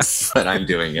 That's what I'm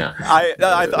doing. Yeah,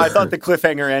 I thought the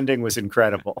cliffhanger ending was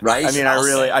incredible. Right? I mean,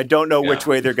 I don't know which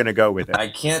way they're going to go with it. I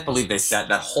can't believe they said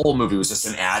that whole movie was just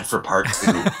an ad for part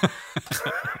 2.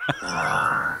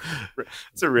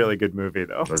 It's a really good movie,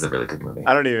 though. It was a really good movie.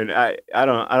 I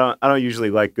don't usually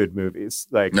like good movies,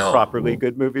 properly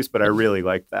good movies, but I really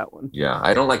liked that one. Yeah,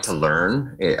 I don't like to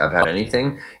learn about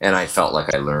anything, and I felt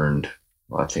like I learned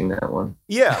watching that one.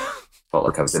 Yeah. Felt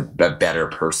like I was a better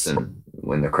person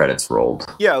when the credits rolled.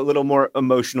 Yeah, a little more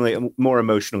emotionally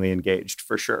engaged,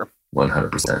 for sure.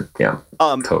 100%. Yeah.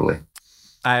 Totally.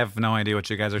 I have no idea what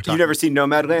you guys are talking about. You've never seen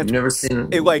Nomadland? You've never seen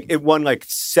it? It won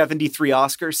 73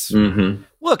 Oscars. Mm-hmm.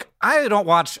 Look, I don't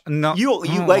watch. No, you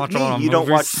like me. You don't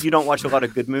watch a lot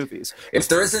of good movies. If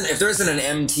there isn't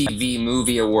an MTV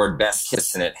Movie Award Best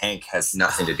Kiss in it, Hank has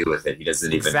nothing to do with it. He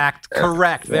doesn't even.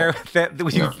 Correct.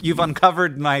 You've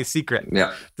uncovered my secret.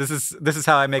 Yeah. This is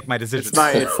how I make my decisions.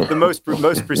 It's the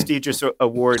most prestigious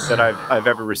award that I've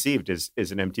ever received is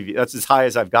an MTV. That's as high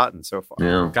as I've gotten so far.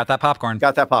 Yeah. Got that popcorn.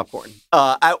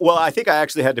 I think I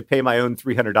actually had to pay my own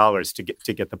 $300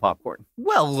 to get the popcorn.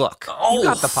 Well, look, you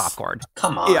got the popcorn.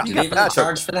 Come on, yeah, do they even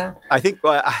charge for that? I think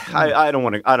I don't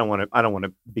want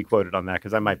to be quoted on that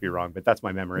because I might be wrong, but that's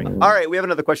my memory. All right, we have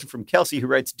another question from Kelsey who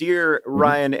writes, "Dear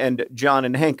Ryan and John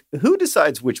and Hank, who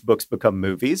decides which books become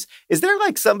movies? Is there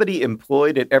somebody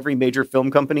employed at every major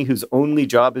film company whose only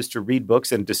job is to read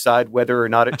books and decide whether or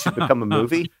not it should become a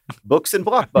movie? Books and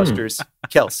blockbusters."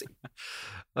 Kelsey.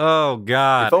 Oh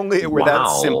God! If only it were that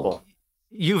simple.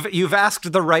 You've asked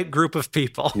the right group of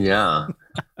people. Yeah,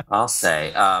 I'll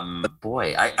say.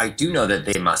 Boy, I do know that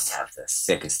they must have the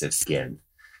thickest of skin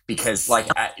because,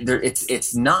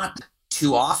 it's not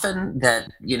too often that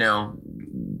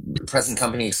present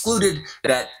company excluded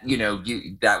that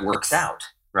that works out,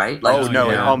 right?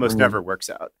 It almost never works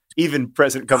out. Even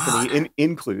present company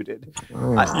included.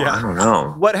 I don't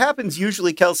know. What happens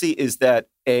usually, Kelsey, is that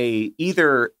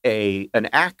either an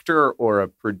actor or a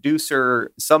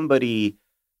producer, somebody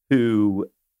who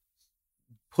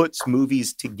puts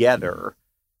movies together,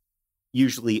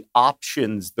 usually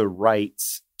options the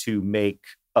rights to make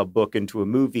a book into a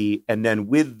movie, and then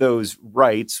with those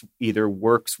rights, either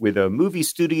works with a movie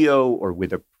studio or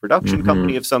with a production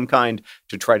company of some kind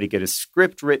to try to get a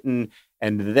script written.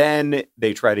 And then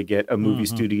they try to get a movie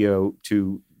studio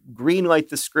to greenlight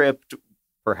the script,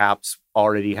 perhaps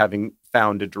already having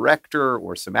found a director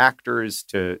or some actors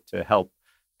to help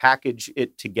package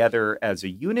it together as a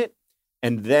unit.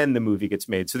 And then the movie gets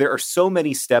made. So there are so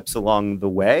many steps along the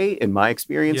way, in my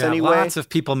experience anyway. Lots of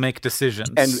people make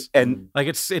decisions. And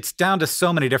it's down to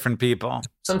so many different people.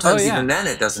 Sometimes even then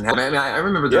it doesn't happen. I mean, I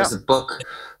remember there was a book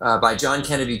by John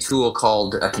Kennedy Toole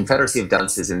called Confederacy of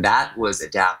Dunces, and that was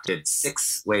adapted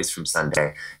 6 ways from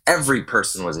Sunday. Every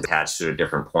person was attached to it at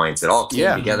different points. It all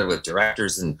came together with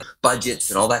directors and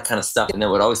budgets and all that kind of stuff, and then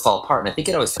it would always fall apart. And I think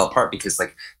it always fell apart because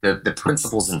like the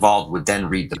principals involved would then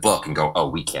read the book and go, "Oh,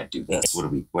 we can't do this. What are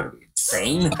we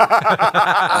insane?"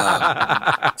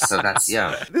 So that's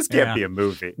This can't be a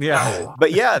movie. Yeah.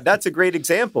 But that's a great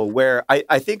example where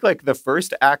I think like the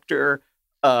first actor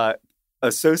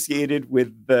associated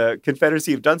with the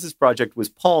Confederacy of Dunces project was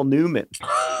Paul Newman.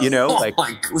 You know,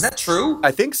 was that true?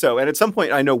 I think so. And at some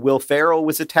point, I know Will Ferrell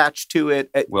was attached to it.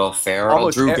 Will Ferrell,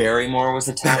 Drew Barrymore was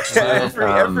attached to it.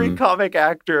 Every comic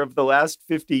actor of the last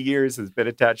 50 years has been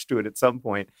attached to it at some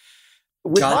point.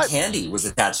 John Candy was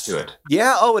attached to it.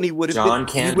 Yeah. Oh, and he would have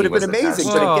been amazing.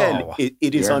 But again,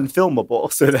 it is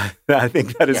unfilmable. So I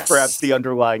think that is perhaps the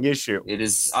underlying issue. It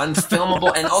is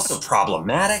unfilmable and also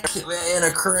problematic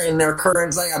in their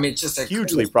occurrence. Like, I mean, it's just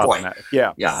hugely problematic.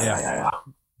 Yeah.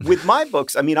 With my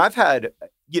books, I mean, I've had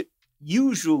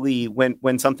usually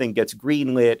when something gets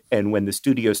greenlit and when the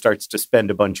studio starts to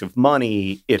spend a bunch of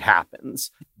money, it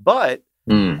happens. But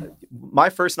my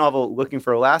first novel, Looking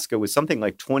for Alaska, was something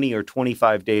like 20 or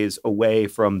 25 days away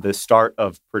from the start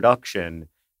of production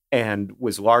and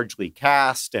was largely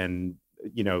cast, and,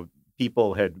 you know,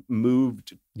 people had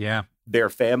moved their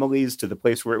families to the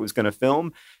place where it was going to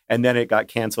film, and then it got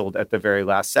canceled at the very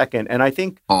last second. And I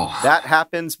think that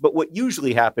happens, but what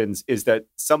usually happens is that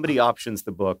somebody options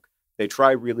the book, they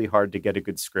try really hard to get a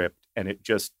good script, and it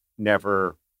just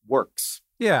never works.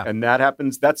 Yeah. And that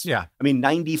happens. I mean,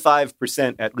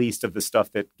 95% at least of the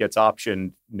stuff that gets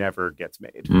optioned never gets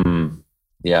made.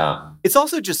 Yeah. It's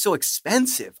also just so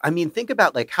expensive. I mean, think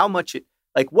about like how much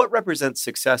what represents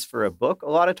success for a book a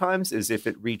lot of times is if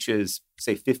it reaches,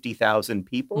 say, 50,000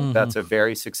 people. Mm-hmm. That's a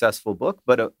very successful book.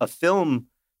 But a film,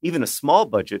 even a small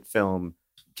budget film,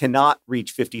 cannot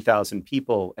reach 50,000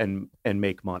 people and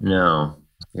make money. No.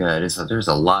 Yeah, it is. There's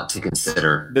a lot to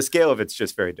consider. The scale of it's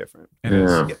just very different.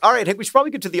 Yeah. All right, Hank, we should probably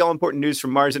get to the all-important news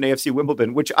from Mars and AFC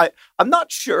Wimbledon, which I'm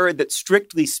not sure that,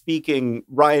 strictly speaking,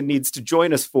 Ryan needs to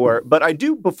join us for. But I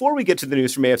do, before we get to the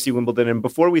news from AFC Wimbledon and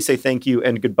before we say thank you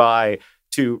and goodbye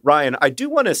to Ryan, I do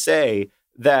want to say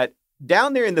that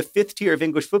down there in the 5th tier of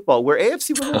English football, where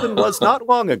AFC Wimbledon was not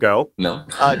long ago,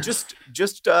 just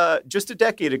a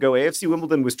decade ago, AFC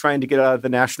Wimbledon was trying to get out of the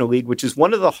National League, which is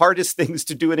one of the hardest things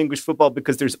to do in English football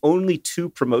because there's only 2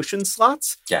 promotion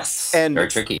slots. Yes, and very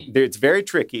tricky. It's very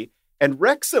tricky. And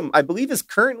Wrexham, I believe, is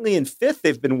currently in 5th.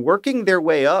 They've been working their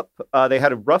way up. They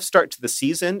had a rough start to the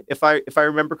season, if I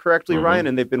remember correctly, Ryan,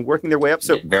 and they've been working their way up.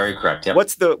 So very correct. Yep.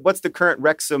 What's the current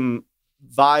Wrexham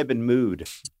vibe and mood?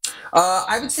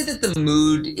 I would say that the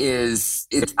mood is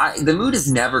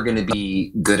never going to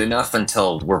be good enough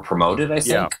until we're promoted, I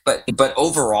think. Yeah. But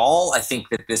overall, I think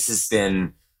that this has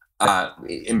been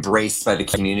embraced by the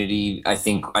community. I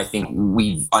think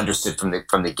we've understood from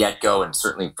the get-go, and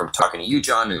certainly from talking to you,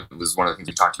 John, it was one of the things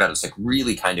we talked about. It was like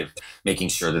really kind of making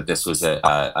sure that this was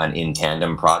an in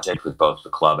tandem project with both the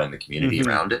club and the community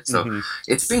around it. So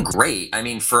it's been great. I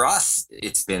mean, for us,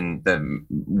 it's been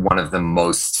one of the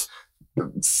most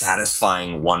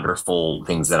satisfying, wonderful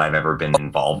things that I've ever been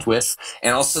involved with,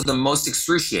 and also the most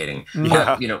excruciating.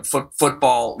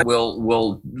 Football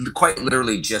will quite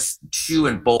literally just chew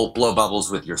and blow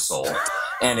bubbles with your soul,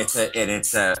 and it's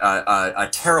a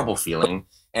terrible feeling.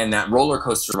 And that roller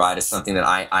coaster ride is something that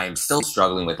I am still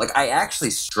struggling with. Like, I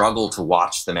actually struggle to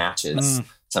watch the matches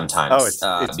sometimes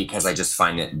because I just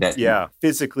find it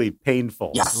physically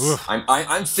painful. Yes,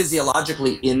 I'm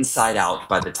physiologically inside out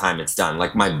by the time it's done.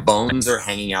 Like, my bones are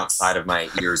hanging outside of my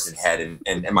ears and head,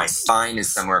 and my spine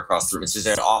is somewhere across the room. It's just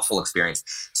an awful experience.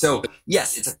 So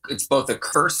yes, it's both a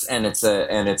curse and it's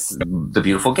the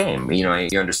beautiful game. You know,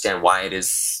 you understand why it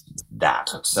is that.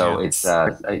 So it's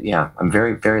I'm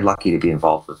very, very lucky to be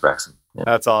involved with Wrexham. Yeah.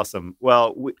 That's awesome.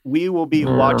 Well, we will be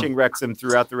watching Wrexham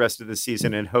throughout the rest of the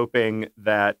season and hoping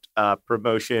that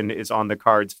promotion is on the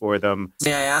cards for them.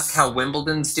 May I ask how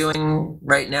Wimbledon's doing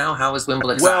right now? How is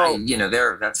Wimbledon? Well,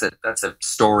 that's a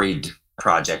storied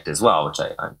project as well, which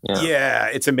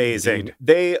it's amazing.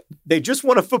 They just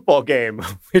won a football game,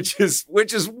 which is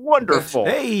wonderful.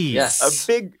 Hey, yes,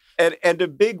 a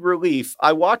big relief.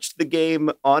 I watched the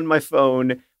game on my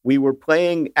phone. We were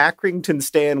playing Accrington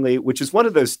Stanley, which is one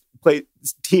of those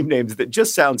team names that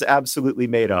just sounds absolutely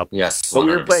made up. Yes, 100%. But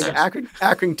we were playing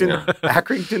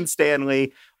Accrington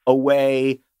Stanley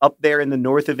away up there in the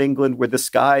north of England, where the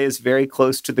sky is very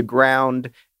close to the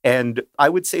ground, And I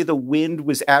would say the wind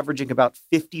was averaging about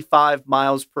 55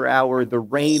 miles per hour. The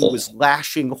rain was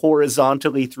lashing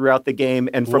horizontally throughout the game.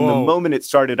 And from the moment it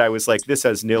started, I was like, this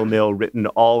has 0-0 written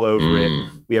all over it.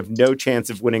 We have no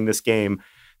chance of winning this game.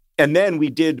 And then we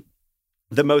did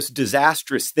the most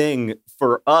disastrous thing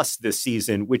for us this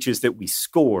season, which is that we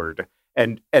scored.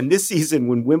 And this season,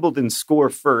 when Wimbledon score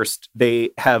first, they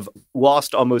have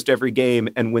lost almost every game.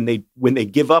 And when they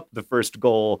give up the first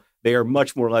goal, they are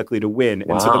much more likely to win.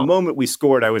 Wow. And so the moment we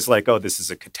scored, I was like, oh, this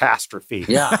is a catastrophe.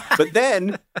 Yeah. But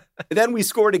then we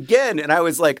scored again. And I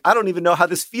was like, I don't even know how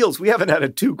this feels. We haven't had a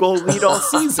 2-goal lead all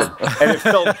season. And it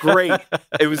felt great.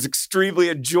 It was extremely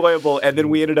enjoyable. And then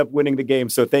we ended up winning the game.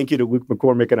 So thank you to Luke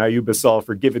McCormick and Ayub Basal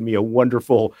for giving me a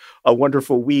wonderful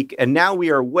week. And now we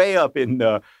are way up in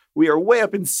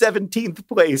 17th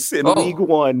place in League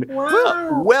One,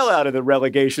 well out of the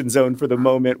relegation zone for the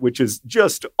moment, which is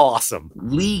just awesome.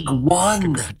 League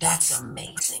One. That's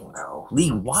amazing, though.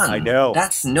 League One. I know.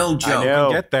 That's no joke. I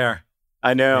know. Get there.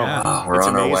 I know. Yeah. Oh, we're It's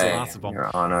on our amazing. way. Possible.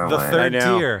 We're on our The way. third I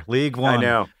know. tier, League One. I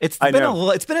know. It's I been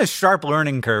know. it's been a sharp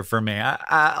learning curve for me.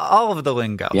 All of the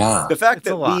lingo. Yeah. The fact It's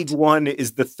a that lot. League One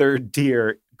is the third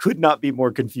tier could not be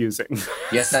more confusing.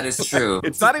 Yes, that is true.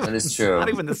 It's not even. That is true. Not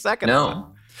even the second one.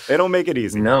 No. They don't make it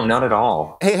easy. No, not at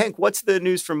all. Hey, Hank, what's the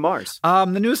news from Mars? The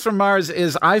news from Mars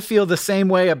is I feel the same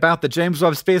way about the James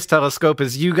Webb Space Telescope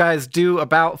as you guys do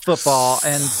about football.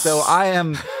 And so I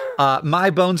am, my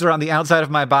bones are on the outside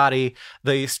of my body.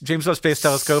 The James Webb Space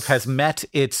Telescope has met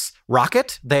its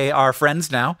rocket. They are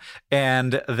friends now.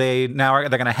 And they're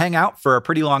going to hang out for a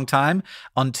pretty long time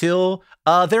until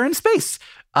they're in space.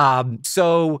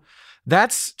 So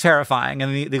that's terrifying.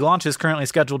 And the launch is currently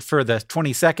scheduled for the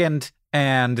 22nd.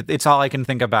 And it's all I can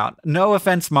think about. No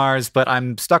offense, Mars, but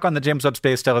I'm stuck on the James Webb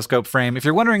Space Telescope frame. If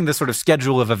you're wondering the sort of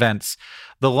schedule of events,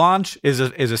 the launch is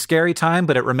a scary time,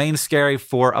 but it remains scary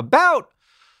for about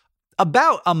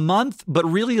a month, but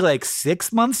really like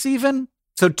 6 months even.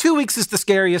 So 2 weeks is the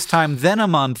scariest time, then a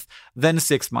month, then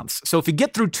 6 months. So if you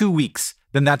get through 2 weeks,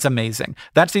 then that's amazing.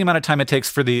 That's the amount of time it takes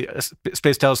for the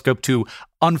Space Telescope to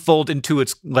unfold into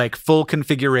its like full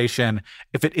configuration.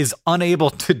 If it is unable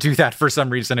to do that for some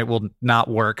reason, it will not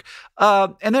work.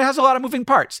 And it has a lot of moving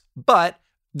parts, but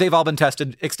they've all been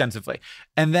tested extensively.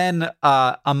 And then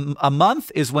a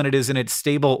month is when it is in its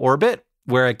stable orbit,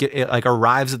 where it like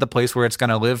arrives at the place where it's going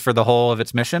to live for the whole of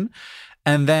its mission.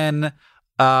 And then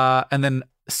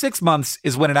 6 months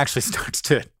is when it actually starts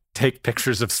to take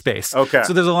pictures of space. Okay.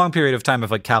 So there's a long period of time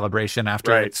of like calibration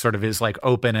after Right. it sort of is like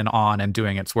open and on and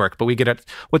doing its work. But we get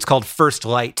what's called first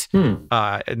light in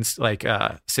like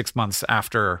 6 months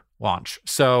after launch.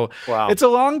 So Wow. it's a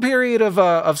long period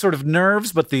of sort of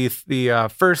nerves, but the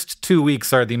first 2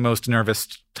 weeks are the most nervous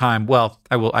time. Well,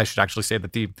 I should actually say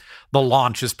that the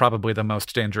launch is probably the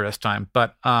most dangerous time.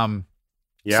 But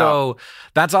Yeah. so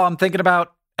that's all I'm thinking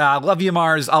about. Love you,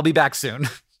 Mars. I'll be back soon.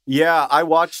 Yeah, I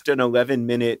watched an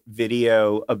 11-minute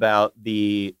video about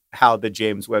how the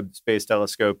James Webb Space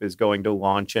Telescope is going to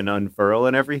launch and unfurl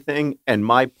and everything, and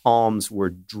my palms were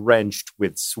drenched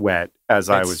with sweat as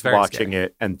I It's was very watching scary.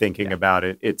 it and thinking about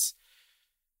it. It's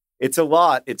a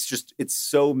lot. It's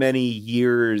so many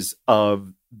years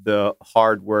of the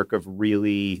hard work of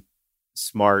really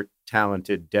smart,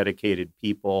 talented, dedicated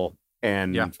people,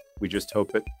 and Yeah. we just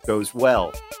hope it goes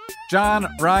well. John,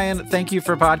 Ryan, thank you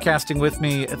for podcasting with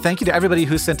me. Thank you to everybody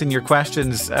who sent in your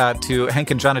questions to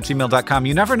hankandjohn@gmail.com.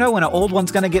 You never know when an old one's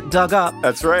going to get dug up.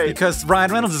 That's right. Because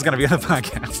Ryan Reynolds is going to be on the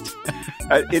podcast.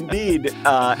 Indeed.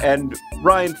 And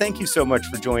Ryan, thank you so much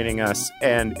for joining us.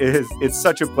 And it's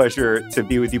such a pleasure to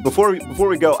be with you. Before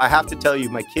we go, I have to tell you,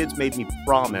 my kids made me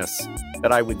promise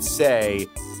that I would say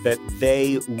that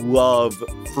they love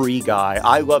Free Guy.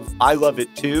 I love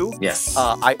it too. Yes.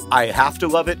 I have to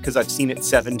love it because I've seen it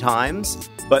 7 times,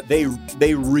 but they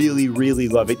really, really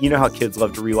love it. You know how kids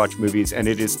love to rewatch movies, and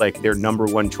it is like their number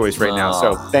one choice right now.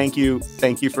 So thank you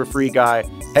for Free Guy.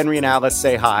 Henry and Alice,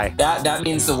 say hi. That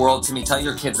means the world to me. Tell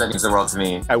your kids that means the world to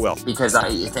me. I will. Because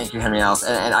thank you, Henry Alice,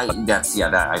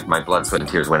 my blood, sweat, and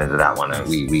tears went into that one.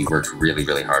 We worked really,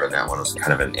 really hard on that one. It was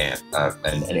kind of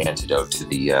an antidote to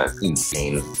the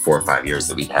insane 4 or 5 years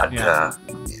that we had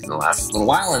in the last little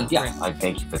while. And yeah, I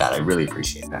thank you for that. I really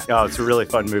appreciate that. Oh, it's a really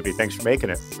fun movie. Thanks for making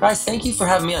it. Guys, thank you for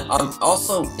having me on.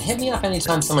 Also, hit me up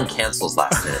anytime someone cancels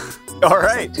last minute. All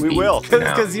right, we will.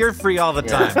 Because you're free all the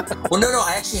time. Well, no,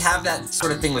 I actually have that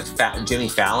sort of thing with Jimmy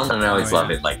Fallon, and I always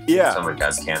love it. Like, if someone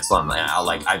does cancel,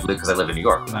 because I live in New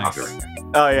York. Nice. I'll be right there.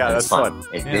 Oh yeah, that's fun.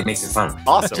 It makes it fun.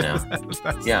 Awesome. You know?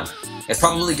 Yeah, it's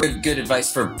probably good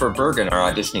advice for Bergen,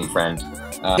 our auditioning friend.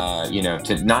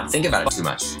 To not think about it too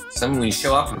much. When you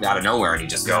show up out of nowhere and you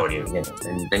just go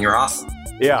and then you're awesome.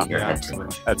 Yeah. in your head too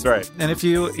much. That's right. And if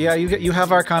you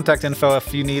have our contact info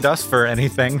if you need us for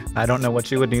anything. I don't know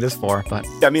what you would need us for, but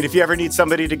I mean, if you ever need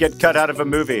somebody to get cut out of a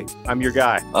movie, I'm your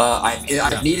guy.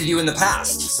 I've needed you in the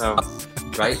past, so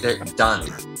right, they're done.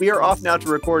 We are off now to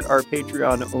record our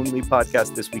Patreon-only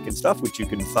podcast, This Week in Stuff, which you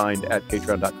can find at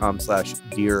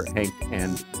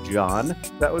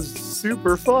patreon.com/DearHankAndJohn. That was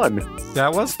super fun.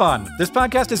 that was fun. This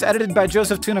podcast is edited by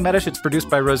Joseph Tuna-Medish. It's produced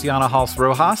by Rosiana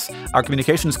Hals-Rojas. Our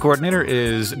communications coordinator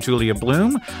is Julia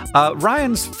Bloom.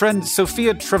 Ryan's friend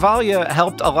Sophia Travaglia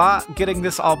helped a lot getting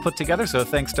this all put together, so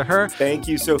thanks to her. Thank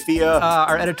you, Sophia.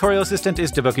 Our editorial assistant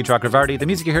is Deboki Chakravarti. The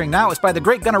music you're hearing now is by the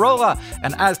great Gunnarolla,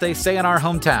 and as they say in our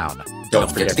hometown, Don't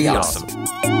forget to be awesome.